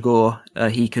Jagor.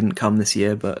 He couldn't come this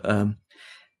year, but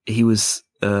he was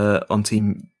on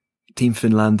Team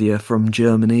Finlandia from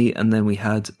Germany, and then we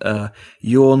had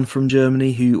Jorn from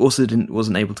Germany, who also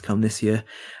wasn't able to come this year,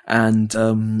 and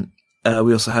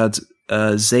we also had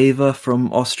Zeva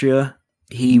from Austria.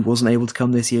 He wasn't able to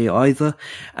come this year either.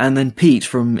 And then Pete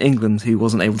from England, who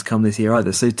wasn't able to come this year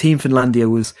either. So Team Finlandia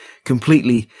was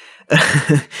completely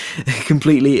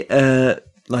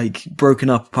like broken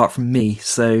up apart from me.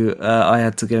 So I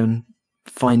had to go and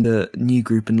find a new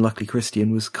group, and luckily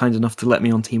Christian was kind enough to let me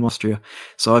on Team Austria.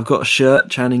 So I've got a shirt,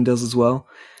 Channing does as well.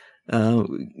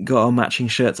 Got our matching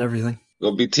shirts, everything.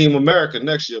 Gonna be Team America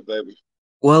next year, baby.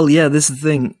 Well, yeah, this is the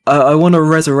thing. I want to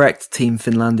resurrect Team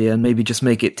Finlandia and maybe just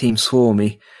make it Team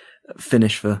Suomi,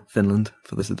 Finnish for Finland,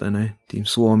 for those that don't know, Team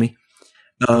Suomi,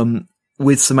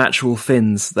 with some actual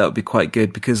Finns. That would be quite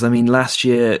good because, I mean, last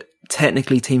year,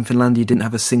 technically Team Finlandia didn't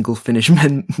have a single Finnish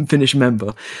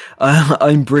member.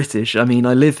 I'm British. I mean,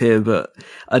 I live here, but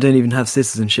I don't even have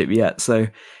citizenship yet. So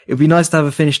it'd be nice to have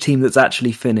a Finnish team that's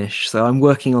actually Finnish. So I'm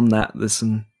working on that. There's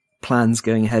some plans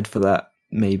going ahead for that,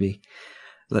 maybe.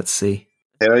 Let's see.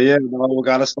 Hell yeah, no, we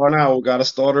gotta start now. We gotta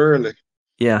start early.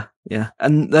 Yeah.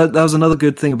 And that was another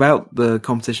good thing about the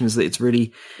competition, is that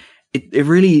it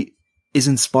really is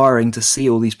inspiring to see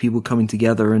all these people coming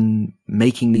together and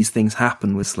making these things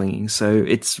happen with slinging. So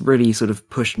it's really sort of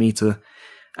pushed me to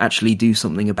actually do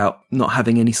something about not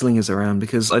having any slingers around,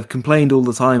 because I've complained all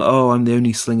the time, oh, I'm the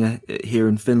only slinger here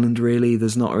in Finland, really.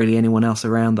 There's not really anyone else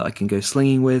around that I can go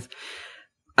slinging with.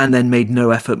 And then made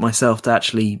no effort myself to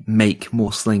actually make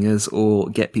more slingers or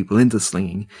get people into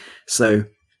slinging. So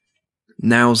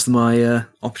now's my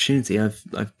opportunity. I've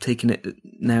taken it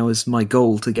now as my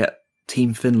goal to get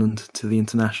Team Finland to the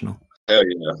international. Hell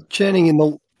yeah. Channing, in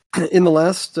the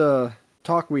last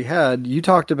talk we had, you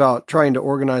talked about trying to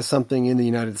organize something in the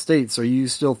United States. Are you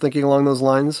still thinking along those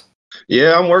lines?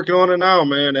 Yeah, I'm working on it now,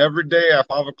 man. Every day at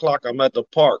 5 o'clock, I'm at the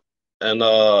park. And,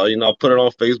 I put it on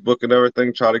Facebook and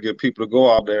everything, try to get people to go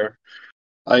out there.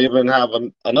 I even have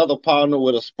another partner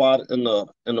with a spot in the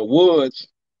woods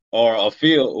or a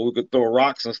field where we could throw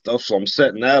rocks and stuff. So I'm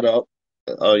setting that up.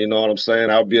 You know what I'm saying?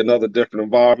 That would be another different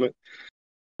environment.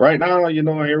 Right now, I ain't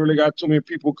really got too many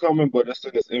people coming, but it's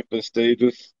in its infant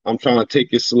stages. I'm trying to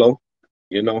take it slow,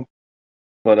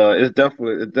 But it's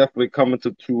definitely coming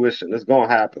to fruition. It's gonna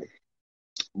happen.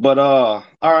 But all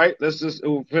right,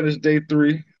 we'll finish day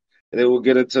 3. And then we'll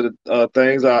get into the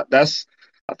things. I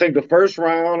think the first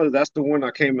round, that's the one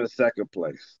I came in second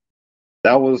place.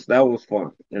 That was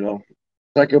fun,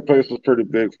 Second place was pretty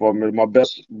big for me. My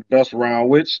best round,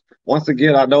 which once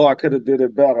again I know I could have did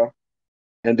it better.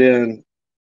 And then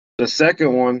the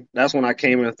second one, that's when I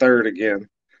came in third again.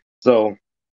 So,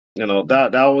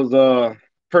 that was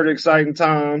pretty exciting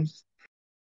times.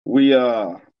 We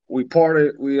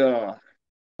partied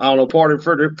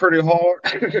pretty hard.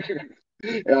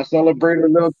 And I celebrated a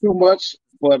little too much,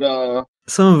 but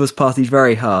some of us partied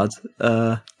very hard,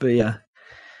 but yeah.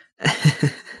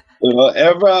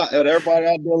 Everybody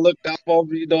out there looked out for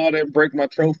me. I didn't break my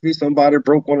trophy. Somebody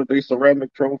broke one of these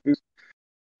ceramic trophies,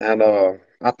 and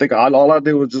I think all I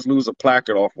did was just lose a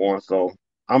placard off one, so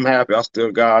I'm happy. I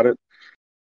still got it,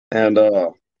 and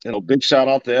big shout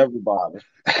out to everybody.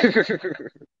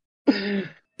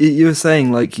 You were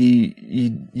saying like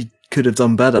you could have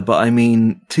done better, but I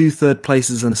mean, 2 third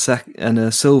places and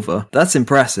a silver. That's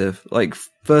impressive. Like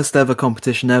first ever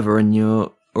competition ever, and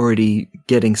you're already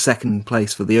getting second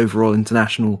place for the overall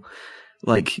international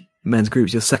like men's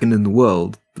groups. You're second in the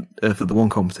world for the one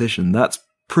competition. That's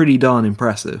pretty darn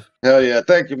impressive. Hell yeah,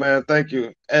 thank you, man, thank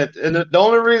you. And the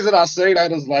only reason I say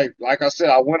that is like I said,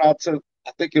 I went out to,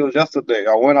 I think it was yesterday.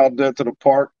 I went out there to the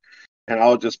park and I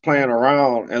was just playing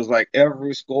around. And it's like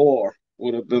every score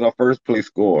would have been a first place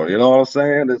score. You know what I'm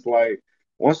saying? It's like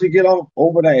once you get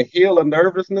over that hill of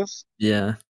nervousness,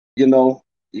 Yeah. you know,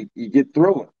 you get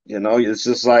through it. You know, it's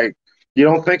just like you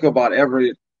don't think about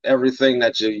everything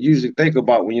that you usually think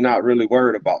about when you're not really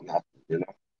worried about nothing, you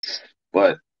know.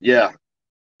 But yeah,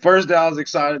 first day I was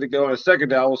excited to go, and the second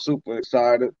day I was super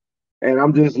excited. And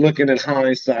I'm just looking at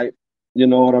hindsight, you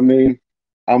know what I mean?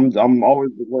 I'm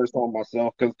always the worst on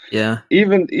myself because Yeah.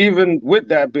 even with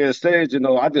that being said, you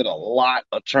know, I did a lot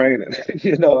of training.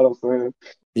 You know what I'm saying?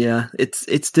 Yeah,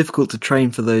 it's difficult to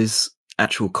train for those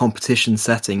actual competition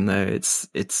setting though. It's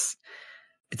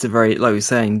a very, like we were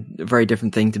saying, a very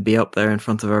different thing to be up there in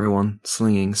front of everyone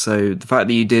slinging. So the fact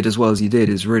that you did as well as you did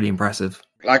is really impressive.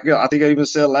 Like I think I even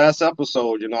said last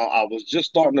episode, you know, I was just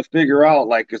starting to figure out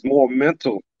like it's more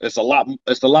mental. It's a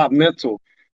lot mental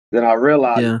than I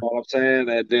realized. You Yeah. know what I'm saying?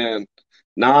 And then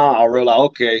now I realize,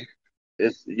 okay,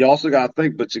 it's you also gotta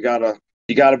think, but you gotta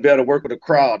be able to work with a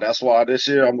crowd. That's why this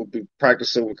year I'm gonna be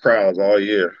practicing with crowds all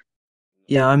year.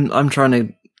 Yeah, I'm trying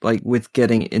to, like, with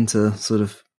getting into sort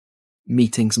of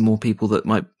meeting some more people that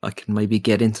I can maybe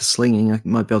get into slinging. I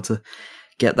might be able to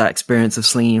get that experience of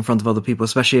slinging in front of other people,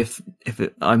 especially if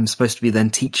I'm supposed to be then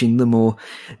teaching them or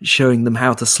showing them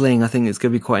how to sling. I think it's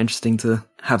going to be quite interesting to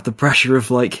have the pressure of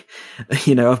like,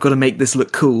 you know, I've got to make this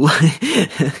look cool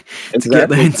to get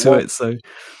them into it. So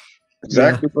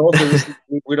Exactly, bro. So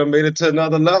we done made it to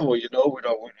another level. You know, we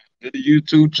did a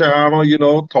YouTube channel. You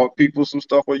know, taught people some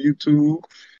stuff on YouTube,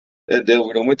 and then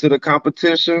we done went to the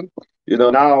competition. You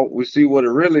know, now we see what it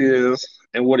really is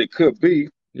and what it could be.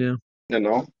 yeah. You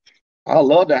know, I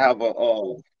love to have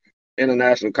a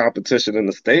international competition in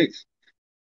the States.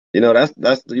 You know, that's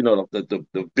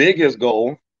the biggest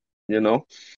goal. You know,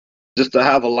 just to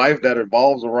have a life that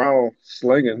revolves around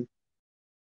slinging.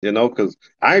 You know, because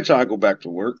I ain't trying to go back to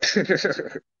work.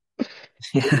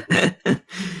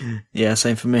 Yeah,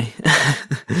 same for me.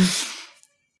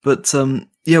 But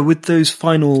yeah, with those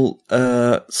final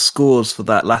scores for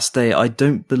that last day, I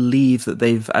don't believe that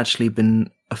they've actually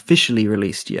been officially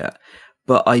released yet.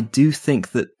 But I do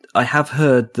think that I have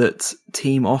heard that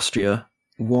Team Austria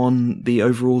won the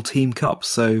overall team cup.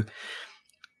 So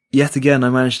yet again, I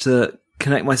managed to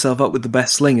connect myself up with the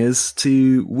best slingers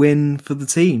to win for the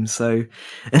team. So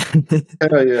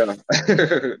Hell yeah.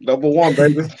 Number one,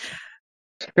 baby.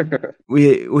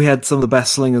 we had some of the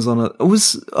best slingers on it.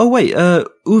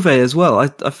 Uwe as well. I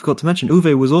forgot to mention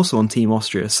Uwe was also on Team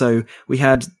Austria. So we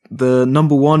had the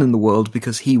number one in the world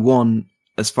because he won,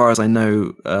 as far as I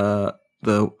know,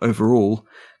 the overall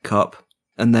cup.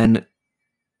 And then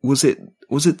was it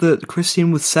that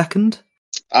Christian was second?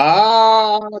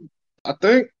 I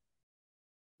think.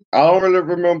 I don't really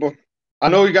remember. I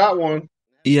know he got one.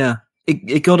 Yeah.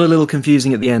 It got a little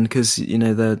confusing at the end because, you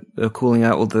know, they're calling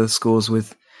out all the scores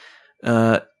with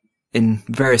in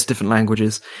various different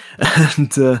languages,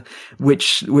 and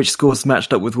which scores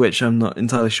matched up with which I'm not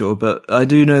entirely sure, but I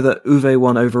do know that Uwe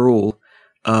won overall,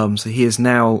 so he is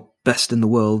now best in the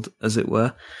world, as it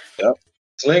were. Yep,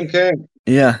 Sling King.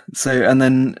 Yeah. So and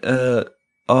then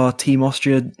our Team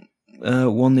Austria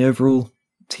won the overall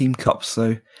team cup,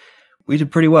 so we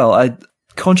did pretty well. I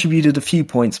contributed a few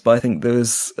points, but I think there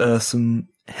was some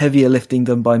heavier lifting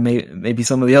done by maybe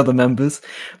some of the other members,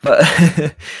 but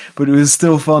but it was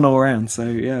still fun all around. So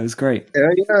yeah, it was great.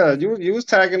 Yeah, you was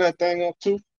tagging that thing up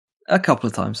too. A couple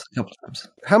of times.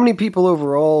 How many people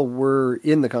overall were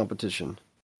in the competition?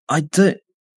 I don't.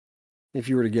 If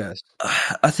you were to guess,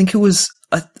 I think it was.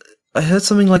 I heard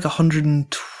something like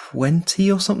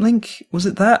 120 or something. Was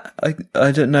it that?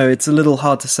 I don't know. It's a little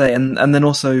hard to say. And then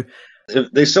also, If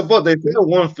they said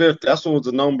 150. That's what was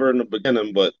the number in the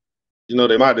beginning, but you know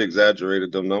they might have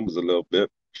exaggerated them numbers a little bit.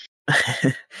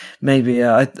 maybe,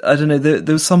 yeah. I don't know.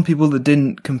 There was some people that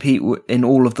didn't compete in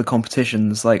all of the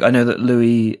competitions. Like, I know that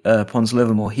Louis Pons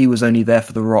Livermore, he was only there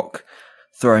for the rock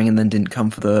throwing and then didn't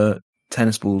come for the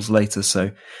tennis balls later.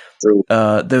 So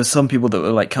there were some people that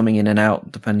were like coming in and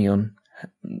out depending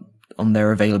on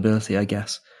their availability, I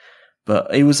guess.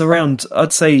 But it was around,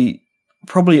 I'd say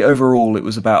probably overall it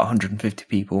was about 150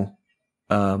 people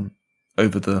over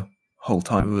the whole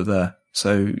time we were there.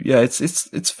 So yeah, it's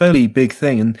a fairly big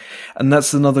thing, and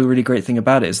that's another really great thing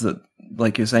about it is that,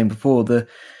 like you were saying before, that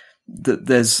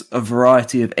there's a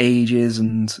variety of ages,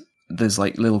 and there's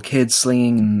like little kids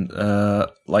slinging, and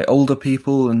like older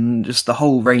people, and just the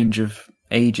whole range of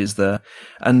ages there.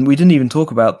 And we didn't even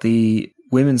talk about the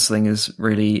women's slingers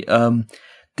really.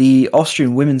 The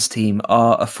Austrian women's team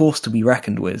are a force to be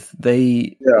reckoned with.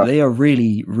 They are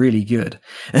really, really good.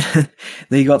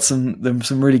 They got some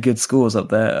really good scores up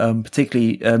there.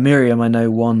 Particularly Miriam, I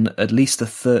know, won at least a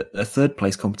third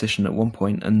place competition at one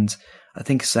point, and I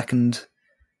think second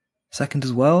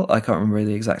as well. I can't remember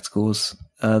the exact scores.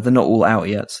 They're not all out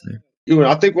yet. So.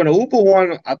 I think when Uber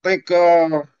won, I think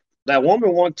that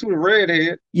woman won too, the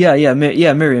redhead. Yeah,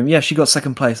 Miriam. Yeah, she got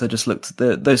second place. I just looked.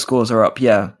 Those scores are up.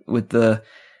 Yeah, with the.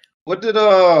 What did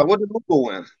Uber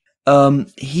win?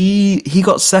 He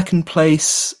got second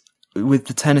place with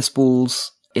the tennis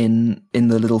balls in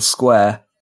the little square.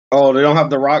 Oh, they don't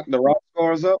have the rock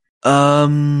scores up?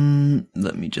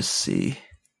 Let me just see.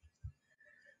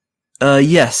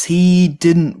 Yes, he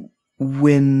didn't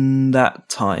win that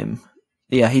time.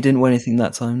 Yeah, he didn't win anything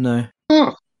that time, no.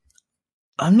 Huh.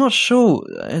 I'm not sure.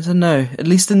 I don't know. At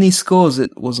least in these scores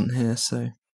it wasn't here, so.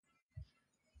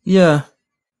 Yeah.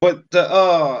 But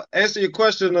to answer your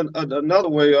question another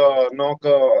way,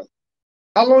 Nooc,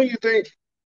 how long you think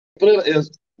it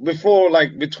is before,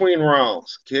 like, between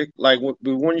rounds, Kick? Like,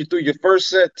 when you do your first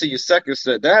set to your second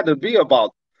set, that had to be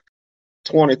about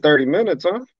 20, 30 minutes,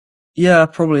 huh? Yeah,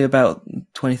 probably about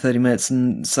 20, 30 minutes.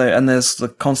 And there's a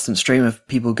constant stream of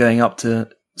people going up to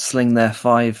sling their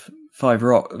five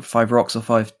rocks or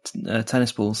five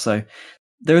tennis balls. So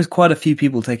there is quite a few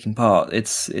people taking part.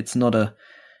 It's not a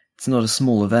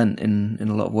small event in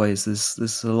a lot of ways.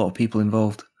 There's a lot of people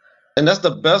involved. And that's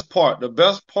the best part. The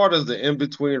best part is the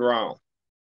in-between round.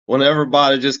 When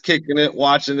everybody just kicking it,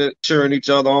 watching it, cheering each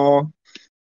other on.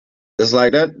 It's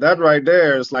like that right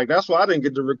there. It's like, that's why I didn't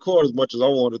get to record as much as I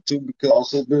wanted to, because I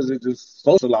was so busy just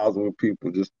socializing with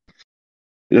people. Just,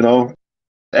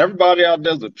 everybody out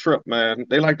there's a trip, man.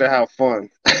 They like to have fun.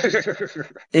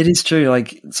 It is true.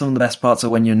 Like, some of the best parts are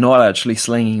when you're not actually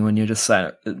slinging, when you're just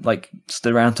stood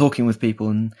around talking with people,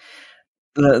 and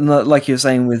like you were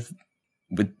saying with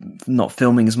not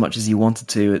filming as much as you wanted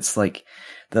to. It's like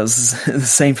that was the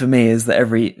same for me. Is that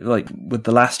with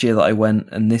the last year that I went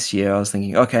and this year, I was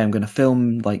thinking, okay, I'm going to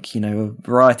film a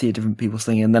variety of different people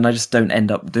slinging, and then I just don't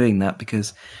end up doing that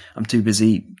because I'm too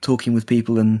busy talking with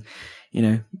people and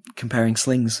comparing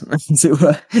slings, as it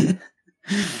were.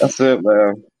 That's it,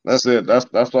 man. That's it.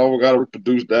 That's why we got to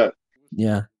reproduce that.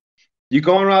 Yeah. You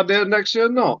going out there next year?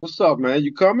 No. What's up, man?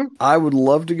 You coming? I would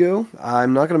love to go.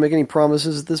 I'm not going to make any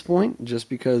promises at this point, just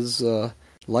because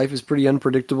life is pretty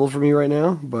unpredictable for me right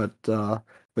now. But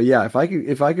yeah, if I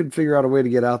could figure out a way to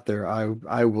get out there,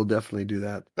 I will definitely do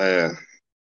that. Man,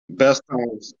 best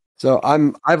times. So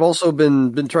I've also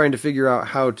been trying to figure out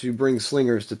how to bring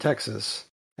slingers to Texas,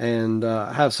 and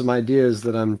have some ideas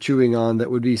that I'm chewing on that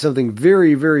would be something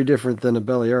very, very different than a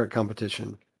Balearic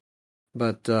competition.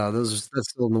 But that's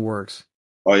still in the works.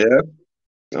 Oh yeah.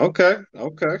 Okay.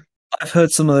 I've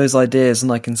heard some of those ideas,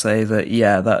 and I can say that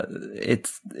that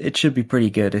it should be pretty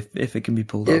good if it can be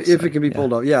pulled off. If it can be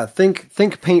pulled off, yeah. Think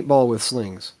paintball with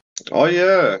slings. Oh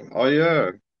yeah.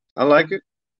 I like it.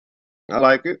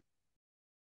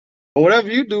 But whatever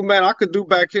you do, man, I could do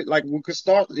back hit. Like, we could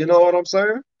start. You know what I'm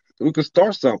saying? We could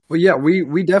start something. Well, yeah,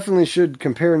 we definitely should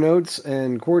compare notes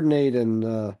and coordinate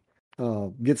and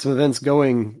get some events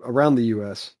going around the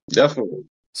U.S. Definitely.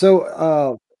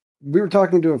 So we were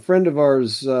talking to a friend of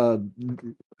ours,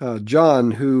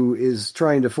 John, who is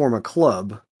trying to form a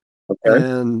club,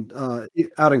 and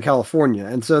out in California.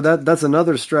 And so that's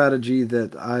another strategy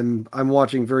that I'm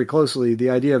watching very closely. The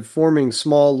idea of forming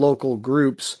small local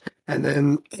groups and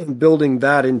then building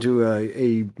that into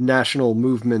a national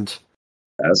movement.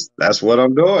 That's what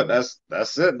I'm doing. That's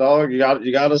it, dog. You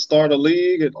got to start a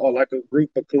league or like a group,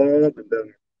 a club, and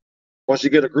then once you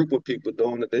get a group of people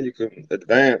doing it, then you can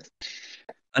advance.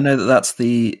 I know that's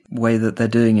the way that they're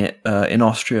doing it in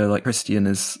Austria. Like, Christian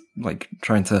is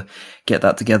trying to get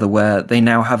that together, where they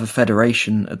now have a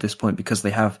federation at this point because they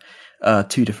have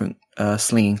two different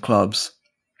slinging clubs.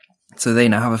 So they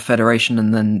now have a federation,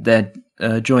 and then they're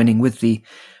joining with the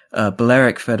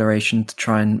Balearic Federation to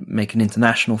try and make an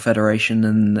international federation.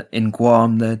 And in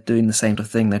Guam, they're doing the same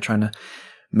thing. They're trying to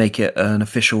make it an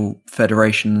official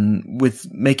federation. And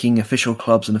with making official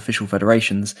clubs and official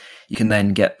federations, you can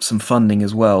then get some funding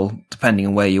as well, depending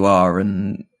on where you are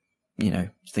and,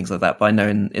 things like that. But I know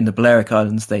in the Balearic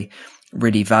Islands, they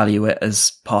really value it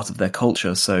as part of their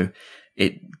culture. So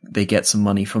they get some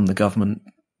money from the government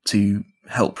to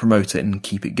help promote it and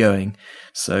keep it going.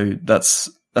 So that's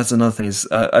another thing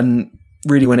and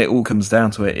really when it all comes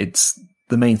down to it, it's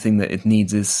the main thing that it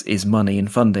needs is money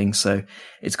and funding. So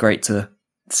it's great to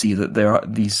see that there are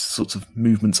these sorts of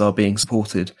movements are being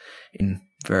supported in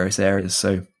various areas.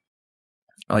 So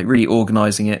like really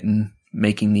organizing it and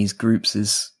making these groups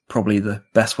is probably the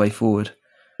best way forward.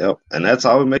 Yep. And that's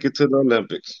how we make it to the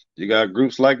Olympics. You got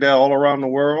groups like that all around the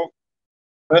world,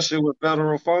 especially with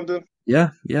federal funding.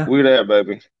 Yeah. We there,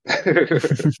 baby.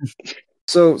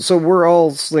 So we're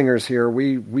all slingers here.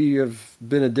 We have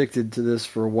been addicted to this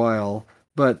for a while.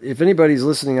 But if anybody's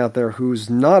listening out there who's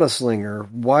not a slinger,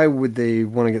 why would they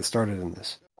want to get started in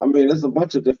this? I mean, there's a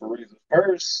bunch of different reasons.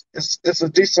 First, it's a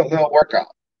decent little workout.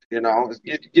 Get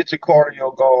your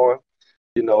cardio going.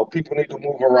 People need to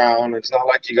move around. It's not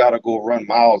like you got to go run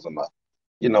miles enough.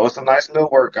 It's a nice little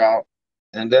workout.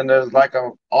 And then there's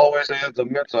always there's the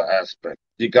mental aspect.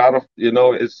 You gotta,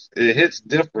 it hits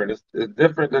different. It's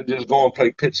different than just going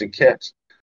play pitch and catch.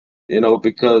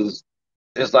 Because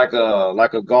it's like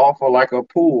a golf or like a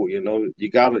pool. You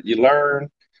learn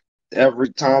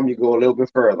every time you go a little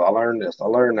bit further. I learned this. I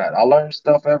learned that. I learn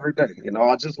stuff every day.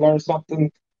 I just learned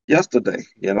something yesterday.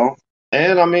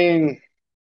 And I mean,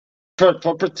 for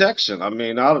protection. I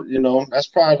mean, that's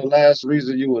probably the last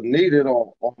reason you would need it,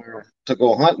 or to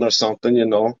go hunting or something. I don't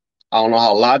know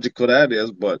how logical that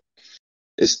is, but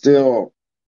it's still,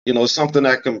 something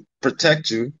that can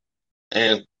protect you.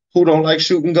 And who don't like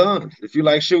shooting guns? If you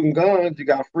like shooting guns, you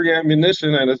got free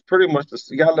ammunition, and it's pretty much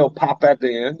you got a little pop at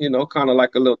the end, kind of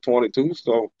like a little 22.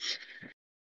 So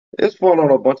it's fun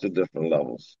on a bunch of different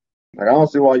levels. Like, I don't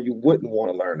see why you wouldn't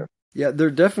want to learn it. Yeah,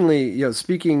 they're definitely,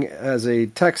 speaking as a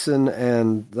Texan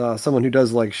and someone who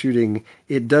does like shooting,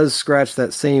 it does scratch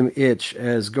that same itch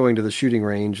as going to the shooting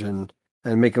range and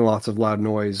making lots of loud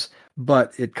noise,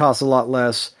 but it costs a lot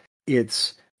less.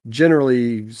 It's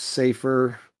generally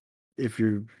safer if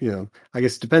I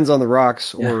guess it depends on the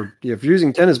rocks, or if you're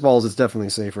using tennis balls, it's definitely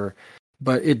safer,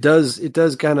 but it does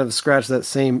kind of scratch that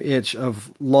same itch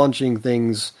of launching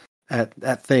things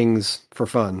at things for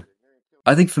fun.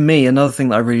 I think for me, another thing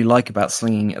that I really like about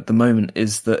slinging at the moment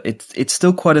is that it's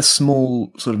still quite a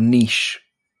small sort of niche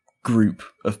group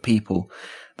of people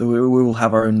that we will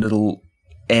have our own little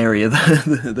area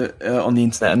on the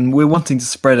internet, and we're wanting to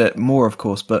spread it more, of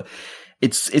course, but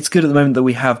it's good at the moment that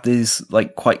we have these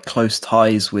like quite close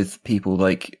ties with people.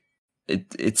 Like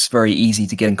it's very easy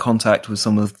to get in contact with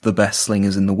some of the best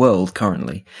slingers in the world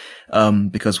currently,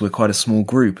 because we're quite a small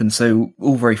group, and so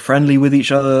all very friendly with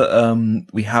each other.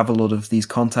 We have a lot of these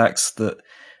contacts that,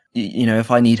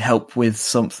 if I need help with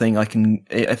something,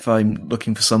 if I'm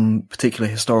looking for some particular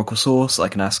historical source, I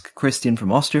can ask Christian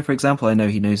from Austria, for example. I know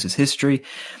he knows his history.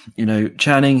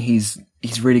 Channing, he's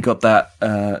really got that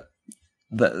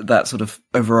sort of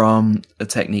overarm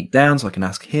technique down, so I can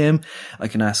ask him. I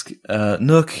can ask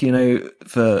Nooc,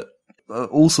 for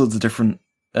all sorts of different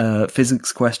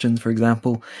physics questions, for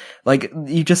example. Like,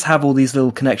 you just have all these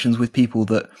little connections with people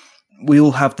that we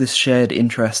all have this shared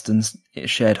interest and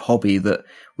shared hobby that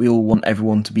we all want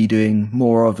everyone to be doing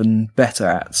more of and better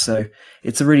at. So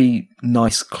it's a really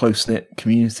nice, close-knit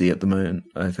community at the moment,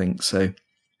 I think. So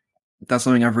that's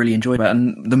something I've really enjoyed about.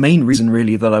 And the main reason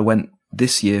really that I went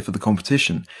this year for the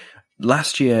competition.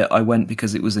 Last year I went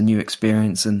because it was a new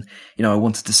experience, and I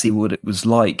wanted to see what it was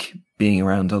like being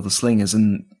around other slingers,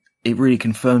 and it really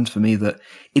confirmed for me that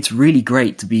it's really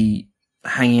great to be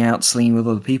hanging out slinging with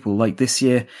other people. Like this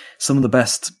year, some of the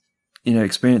best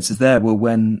experiences there were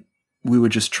when we were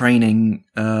just training,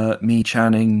 me,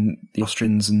 Channing, the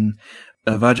Austrians, and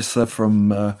Vajislav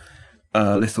from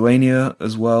Lithuania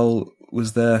as well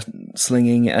was there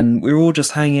slinging, and we were all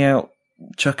just hanging out,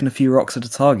 chucking a few rocks at a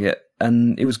target,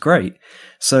 and it was great.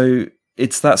 So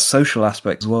it's that social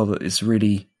aspect as well that is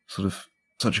really sort of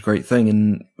such a great thing,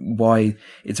 and why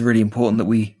it's really important that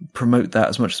we promote that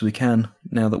as much as we can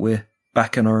now that we're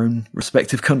back in our own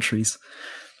respective countries.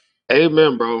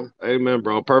 Amen, bro. Amen,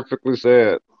 bro. Perfectly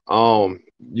said.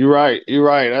 You're right.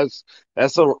 It's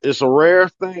a rare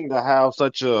thing to have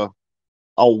such a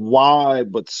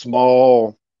wide but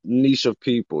small niche of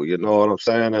people, you know what I'm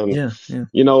saying? And Yeah.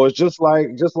 it's just like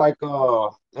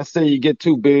let's say you get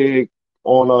too big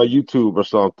on YouTube or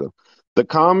something. The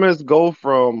comments go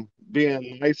from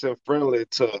being nice and friendly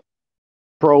to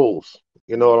pros,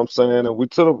 you know what I'm saying? And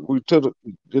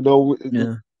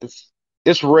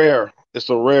it's rare. It's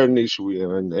a rare niche we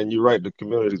in, and you're right, the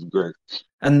community's great.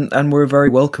 And we're very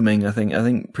welcoming, I think. I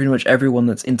think pretty much everyone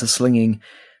that's into slinging,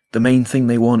 the main thing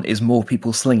they want is more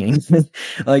people slinging.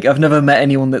 Like, I've never met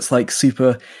anyone that's like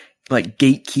super like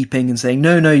gatekeeping and saying,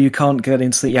 no, you can't get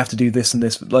into it, you have to do this and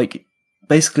this. Like,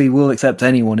 basically, we'll accept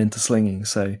anyone into slinging.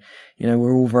 So,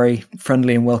 we're all very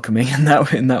friendly and welcoming in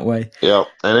that way. Yeah.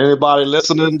 And anybody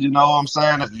listening, you know what I'm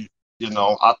saying? If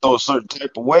I throw a certain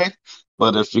type of way,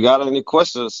 but if you got any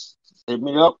questions, hit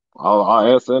me up. I'll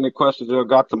answer any questions you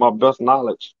got to my best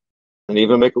knowledge, and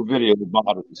even make a video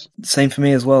about it. Same for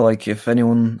me as well. Like, if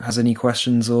anyone has any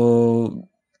questions or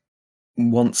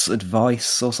wants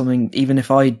advice or something,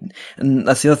 and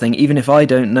that's the other thing, even if I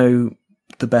don't know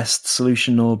the best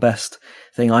solution or best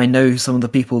thing, I know some of the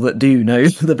people that do know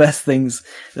the best things,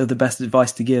 the best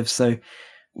advice to give. So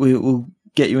we'll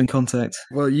get you in contact.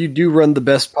 Well, you do run the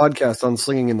best podcast on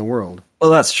slinging in the world.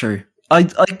 Well, that's true. I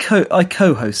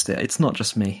co-host it. It's not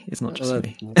just me. It's not just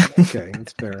me. Okay,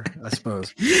 that's fair, I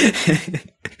suppose.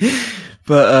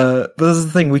 But that's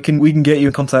the thing. We can get you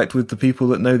in contact with the people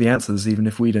that know the answers, even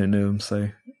if we don't know them. So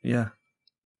yeah,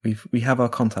 we have our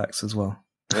contacts as well.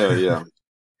 Yeah.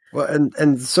 Well,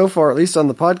 and so far, at least on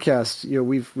the podcast,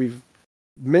 we've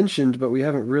mentioned, but we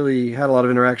haven't really had a lot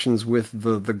of interactions with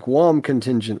the Guam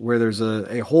contingent, where there's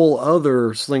a whole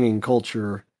other slinging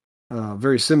culture.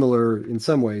 Very similar in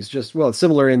some ways, it's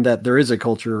similar in that there is a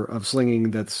culture of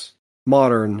slinging that's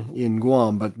modern in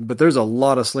Guam, but there's a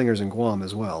lot of slingers in Guam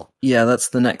as well. Yeah, that's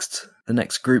the next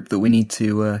group that we need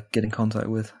to get in contact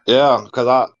with. Yeah,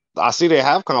 because I see they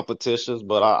have competitions,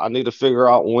 but I need to figure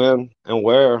out when and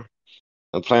where,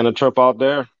 and plan a trip out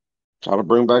there. Try to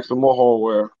bring back some more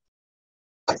hardware.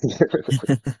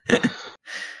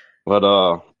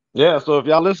 But yeah. So if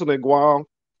y'all listen to Guam,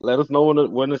 let us know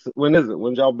when is it?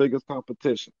 When's y'all biggest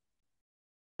competition?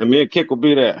 And me and Kick will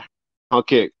be there. I'll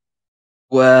Kick.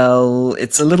 Well,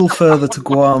 it's a little further to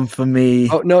Guam for me.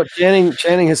 Oh no,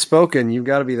 Channing has spoken. You've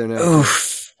got to be there now.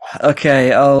 Oof.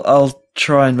 Okay, I'll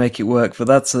try and make it work, but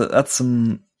that's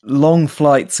some long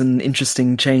flights and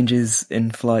interesting changes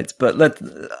in flights. But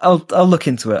I'll look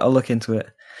into it.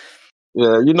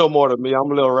 Yeah, you know more than me.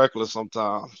 I'm a little reckless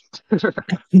sometimes.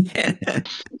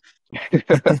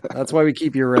 That's why we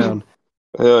keep you around.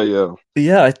 Hell yeah.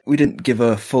 Yeah, we didn't give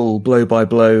a full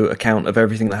blow-by-blow account of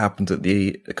everything that happened at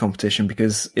the competition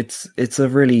because it's a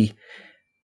really...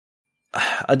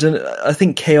 I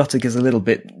think chaotic is a little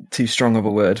bit too strong of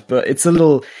a word, but it's a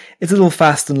little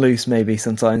fast and loose maybe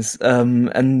sometimes.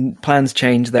 And plans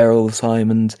change there all the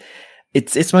time, and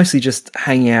it's mostly just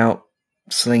hanging out,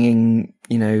 slinging,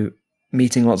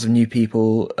 meeting lots of new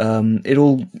people. It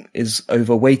all is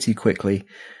over way too quickly.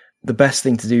 The best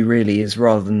thing to do really is,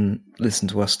 rather than listen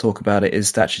to us talk about it,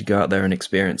 is to actually go out there and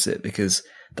experience it, because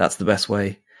that's the best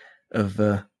way of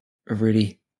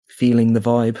really feeling the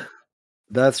vibe.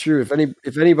 That's true. If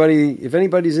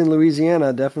anybody's in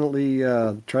Louisiana, definitely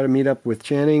try to meet up with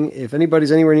Channing. If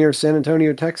anybody's anywhere near San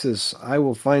Antonio, Texas, I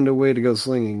will find a way to go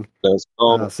slinging.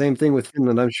 Same thing with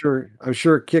Finland. I'm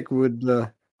sure Kick would.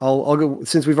 I'll go,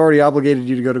 since we've already obligated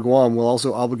you to go to Guam. We'll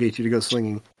also obligate you to go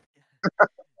slinging.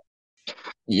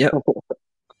 Yep.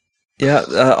 Yeah,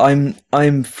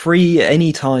 I'm free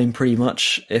anytime pretty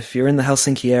much. If you're in the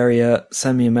Helsinki area,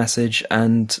 send me a message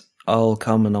and I'll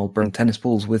come, and I'll bring tennis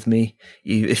balls with me.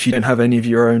 If you don't have any of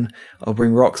your own, I'll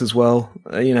bring rocks as well.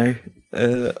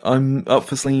 I'm up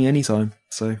for slinging anytime.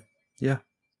 So yeah.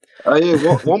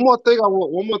 Yeah. One more thing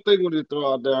we need to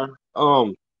throw out there.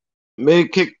 Me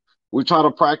and Kick, we try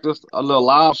to practice a little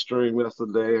live stream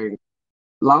yesterday.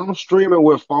 Live streaming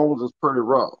with phones is pretty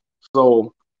rough.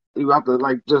 So you have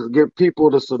to just get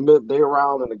people to submit their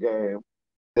round in the game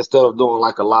instead of doing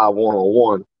like a live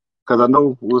one-on-one. Because I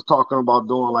know we was talking about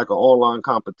doing like an online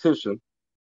competition,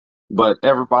 but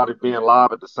everybody being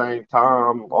live at the same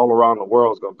time all around the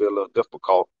world is going to be a little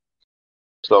difficult.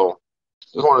 So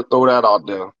just want to throw that out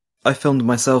there. I filmed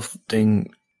myself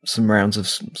doing some rounds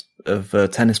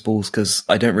of tennis balls because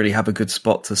I don't really have a good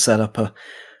spot to set up a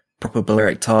proper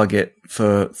Balearic target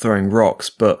for throwing rocks,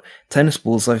 but tennis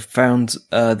balls, I've found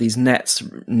these nets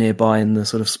nearby in the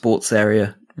sort of sports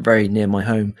area very near my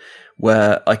home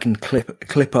where I can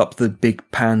clip up the big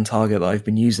pan target that I've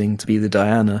been using to be the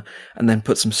Diana, and then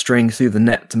put some string through the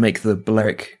net to make the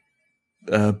Balearic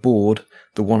board,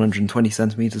 the 120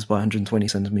 centimeters by 120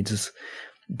 centimeters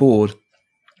board.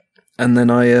 And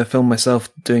then I filmed myself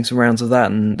doing some rounds of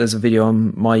that, and there's a video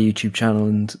on my YouTube channel,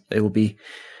 and it will be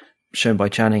shown by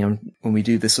Channing when we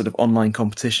do this sort of online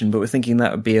competition. But we're thinking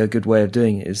that would be a good way of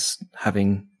doing it, is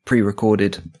having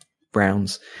pre-recorded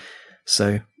rounds.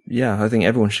 So yeah, I think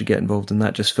everyone should get involved in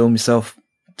that. Just film yourself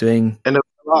doing. And it'd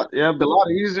be a lot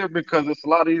easier, because it's a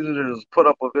lot easier to just put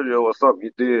up a video of something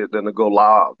you did than to go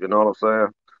live. You know what I'm saying?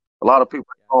 A lot of people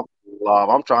are comfortable live.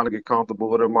 I'm trying to get comfortable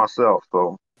with it myself.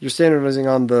 So you're standardizing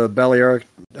on the Balearic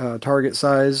target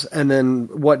size, and then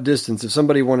what distance? If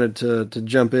somebody wanted to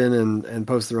jump in and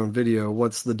post their own video,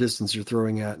 what's the distance you're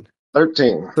throwing at?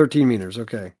 13. 13 meters.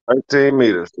 Okay. 13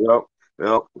 meters. Yep.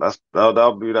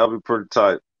 That'll be pretty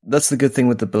tight. That's the good thing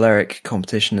with the Balearic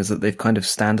competition, is that they've kind of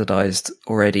standardized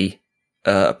already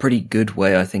a pretty good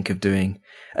way, I think, of doing,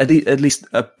 at least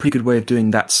a pretty good way of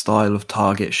doing that style of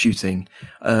target shooting.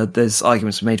 There's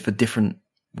arguments made for different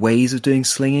ways of doing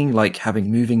slinging, like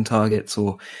having moving targets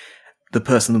or the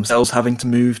person themselves having to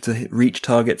move to reach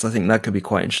targets. I think that could be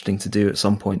quite interesting to do at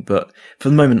some point. But for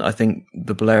the moment, I think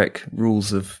the Balearic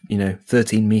rules of,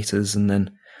 13 meters and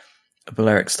then a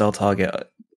Balearic style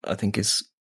target, I think is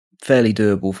fairly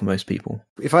doable for most people.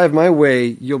 If I have my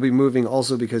way, you'll be moving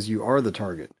also because you are the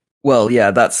target. Well,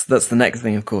 yeah, that's the next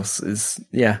thing, of course, is,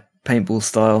 paintball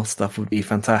style stuff would be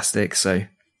fantastic. So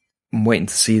I'm waiting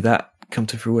to see that come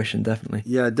to fruition, definitely.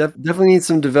 Yeah, definitely need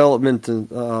some development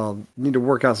and need to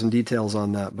work out some details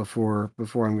on that before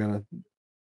I'm going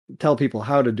to tell people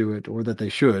how to do it or that they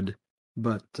should.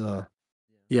 But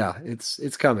yeah,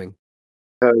 it's coming.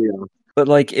 Hell yeah. But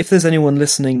like, if there's anyone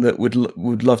listening that would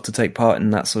love to take part in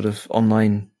that sort of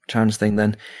online challenge thing,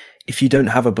 then if you don't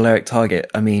have a Balearic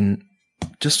target, I mean,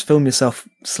 just film yourself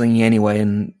slinging anyway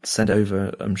and send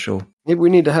over, I'm sure. Maybe we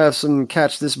need to have some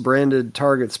Catch This branded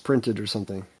targets printed or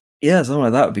something. Yeah, something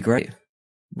like that would be great.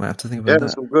 Might have to think about that.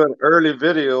 Some good early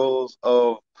videos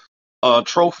of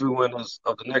trophy winners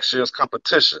of the next year's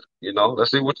competition.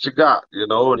 Let's see what you got.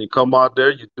 And you come out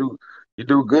there, you do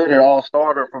good. It all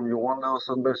started from your one little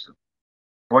submission.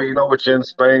 Well, what you're in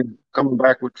Spain, coming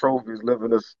back with trophies, living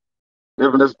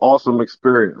this awesome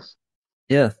experience.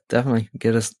 Yeah, definitely.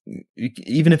 Get us,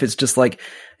 even if it's just like,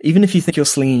 even if you think your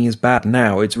slinging is bad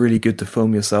now, it's really good to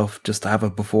film yourself just to have a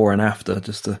before and after,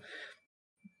 just to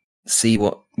see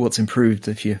what's improved.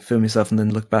 If you film yourself and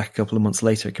then look back a couple of months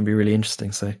later, it can be really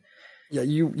interesting. So yeah,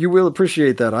 you will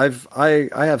appreciate that.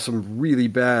 I have some really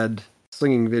bad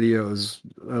slinging videos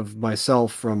of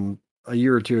myself from a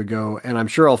year or two ago, and I'm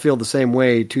sure I'll feel the same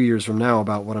way 2 years from now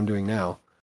about what I'm doing now.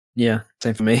 Yeah,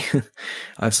 same for me.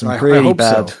 I have some I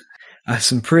I have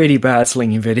some pretty bad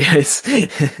slinging videos.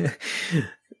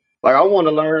 Like, I want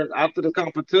to learn after the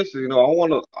competition. I'm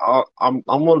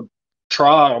gonna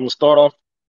try. I'm gonna start off.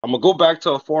 I'm gonna go back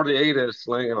to a 48 inch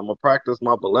sling, and I'm gonna practice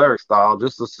my Balearic style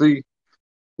just to see.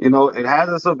 It has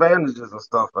its advantages and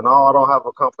stuff. And I don't have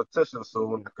a competition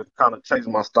soon. I could kind of change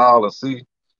my style and see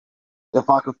if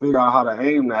I could figure out how to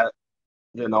aim that.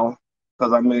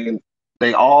 Because I mean,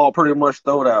 they all pretty much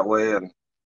throw that way, and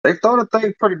they throw the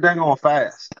thing pretty dang on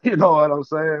fast. You know what I'm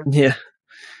saying?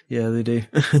 Yeah, they do.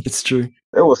 It's true.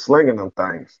 They was slinging them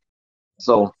things.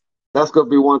 So that's gonna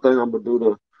be one thing I'm gonna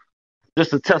do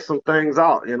just to test some things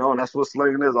out. And that's what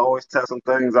slinging is. Always testing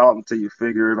things out until you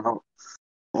figure it out.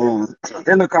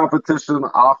 In the competition,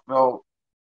 I felt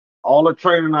all the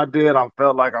training I did, I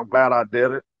felt like I'm glad I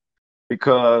did it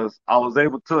because I was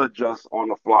able to adjust on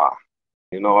the fly.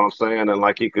 You know what I'm saying? And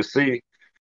like you could see,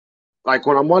 like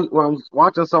when I'm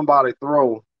watching somebody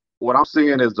throw, what I'm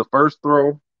seeing is the first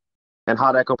throw and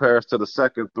how that compares to the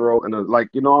second throw. And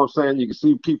you know what I'm saying? You can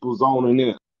see people zoning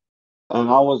in. And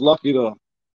I was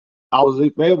I was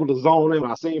able to zone in.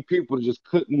 I seen people just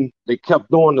they kept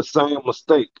doing the same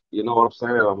mistake. You know what I'm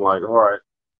saying? I'm like, all right.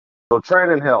 So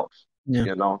training helps.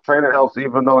 Yeah. Training helps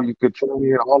even though you could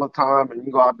train all the time and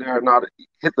you go out there and not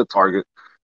hit the target.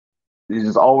 You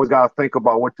just always got to think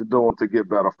about what you're doing to get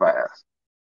better fast.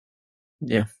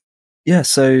 Yeah. Yeah,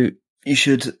 so you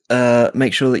should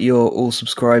make sure that you're all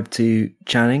subscribed to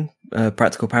Channing,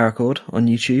 Practical Paracord on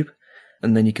YouTube.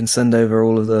 And then you can send over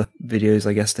all of the videos,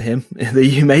 I guess, to him that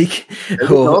you make,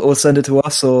 or send it to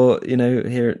us, or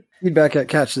hear it. Feedback at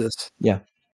Catch This. Yeah.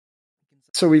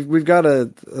 So we've got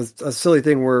a silly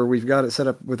thing where we've got it set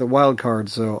up with a wild card.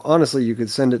 So honestly, you could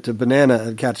send it to Banana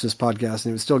at Catch This Podcast, and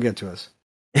it would still get to us.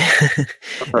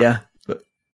 Yeah.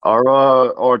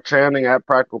 Or Channing at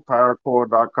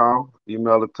practicalparacord.com.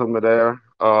 Email it to me there.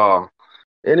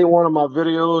 Any one of my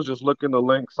videos, just look in the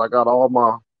links. I got all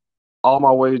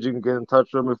my ways you can get in touch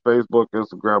with me: Facebook,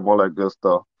 Instagram, all that good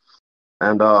stuff.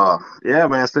 And yeah,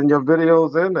 man, send your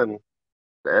videos in, and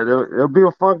it'll be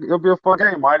a fun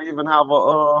game. Might even have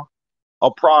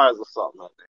a prize or something.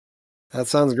 That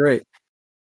sounds great.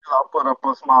 I'll put up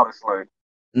a smiley sling.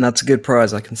 And that's a good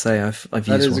prize, I can say. I've used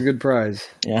that is one. A good prize.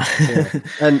 Yeah.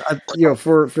 And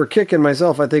for Kick and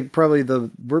myself, I think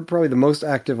we're probably the most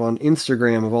active on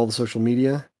Instagram of all the social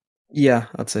media. Yeah,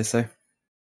 I'd say so.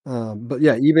 But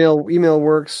yeah, email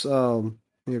works.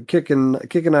 Kick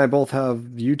and I both have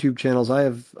YouTube channels.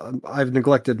 I've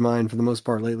neglected mine for the most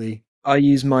part lately. I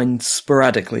use mine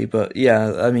sporadically, but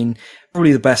yeah, I mean,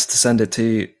 probably the best to send it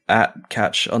to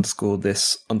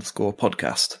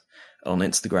 @catch_this_podcast on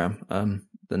Instagram.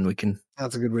 Then we can.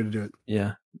 That's a good way to do it.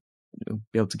 Yeah, we'll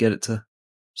be able to get it to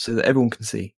so that everyone can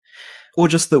see, or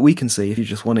just that we can see. If you're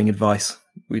just wanting advice,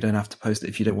 we don't have to post it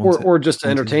if you don't want it, or just to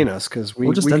entertain us, because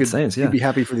we'd be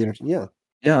happy for the entertainment. Yeah.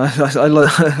 Yeah,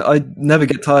 I never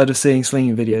get tired of seeing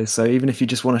slinging videos. So even if you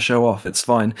just want to show off, it's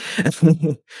fine.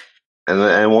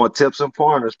 And want tips and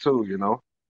pointers too, you know.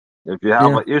 If you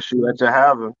have an issue that you're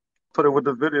having, put it with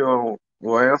the video and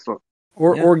we'll answer.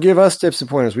 Or give us tips and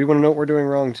pointers. We want to know what we're doing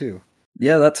wrong too.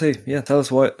 Yeah, that too. Yeah, tell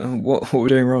us what we're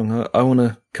doing wrong. I want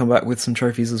to come back with some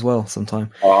trophies as well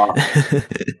sometime. I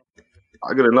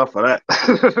get enough of that.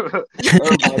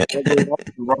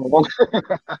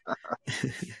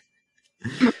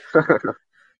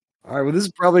 All right, well, this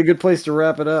is probably a good place to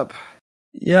wrap it up.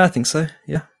 Yeah, I think so.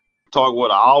 Yeah. Talk what,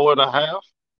 an hour and a half?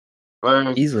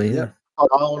 Man, easily, yeah. An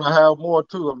hour and a half more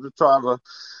too. I'm just trying to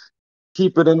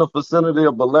keep it in the vicinity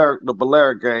of the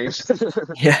Balearic games.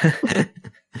 Yeah.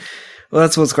 Well,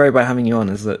 that's what's great about having you on,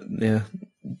 is that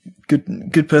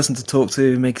good person to talk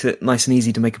to, makes it nice and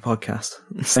easy to make a podcast.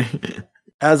 So.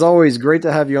 As always, great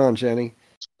to have you on, Channing.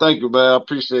 Thank you, man. I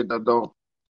appreciate that, though.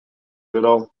 You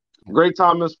know, great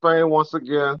time in Spain once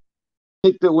again.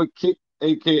 Kicked it with Kick,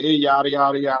 aka yada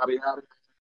yada yada yada.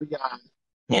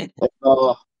 And,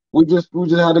 we just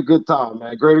had a good time,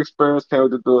 man. Great experience. Can't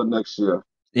wait to do it next year.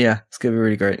 Yeah, it's gonna be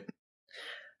really great.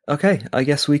 Okay, I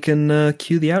guess we can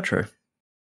cue the outro.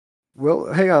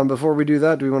 Well, hang on. Before we do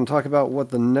that, do we want to talk about what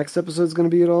the next episode is going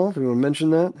to be at all? Do we want to mention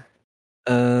that?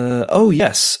 Oh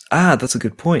yes. That's a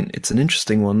good point. It's an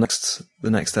interesting one. The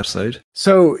next episode.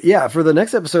 So yeah, for the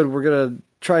next episode, we're gonna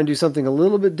try and do something a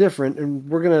little bit different, and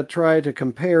we're gonna try to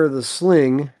compare the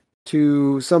sling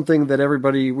to something that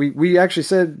we actually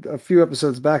said a few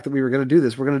episodes back that we were going to do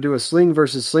this. We're going to do a sling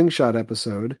versus slingshot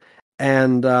episode,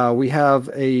 and we have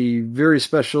a very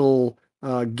special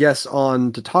guest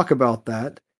on to talk about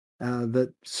that.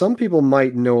 That some people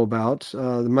might know about. They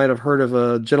might have heard of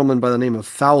a gentleman by the name of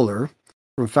Fowler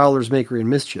from Fowler's Makery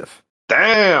and Mischief.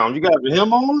 Damn, you got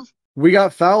him on? We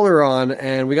got Fowler on,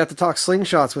 and we got to talk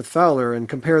slingshots with Fowler and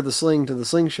compare the sling to the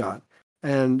slingshot.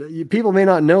 And people may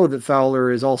not know that Fowler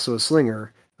is also a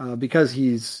slinger because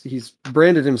he's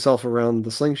branded himself around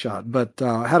the slingshot. But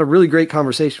had a really great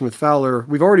conversation with Fowler.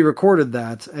 We've already recorded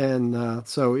that, and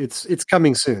so it's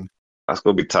coming soon. That's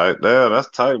gonna be tight. Yeah, that's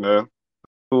tight, man.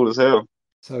 Cool as hell.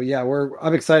 So yeah,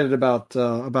 I'm excited about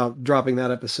dropping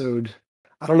that episode.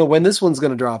 I don't know when this one's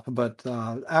going to drop, but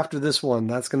after this one,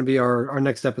 that's going to be our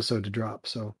next episode to drop.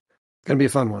 So it's going to be a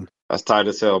fun one. That's tight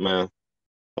as hell, man.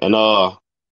 And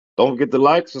don't forget to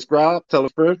like, subscribe, tell a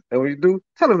friend, and when you do,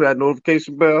 tell them that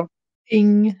notification bell.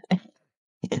 Ding.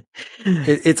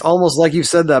 It's almost like you've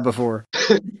said that before.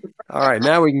 All right,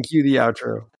 now we can cue the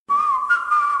outro.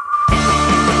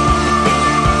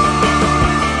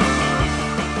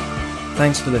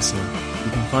 Thanks for listening.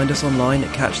 You can find us online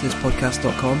at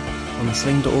catchthispodcast.com, on the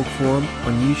sling.org forum,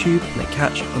 on YouTube, and at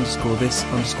catch_this_podcast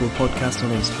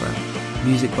on Instagram.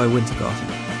 Music by Wintergatan.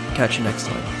 Catch you next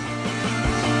time.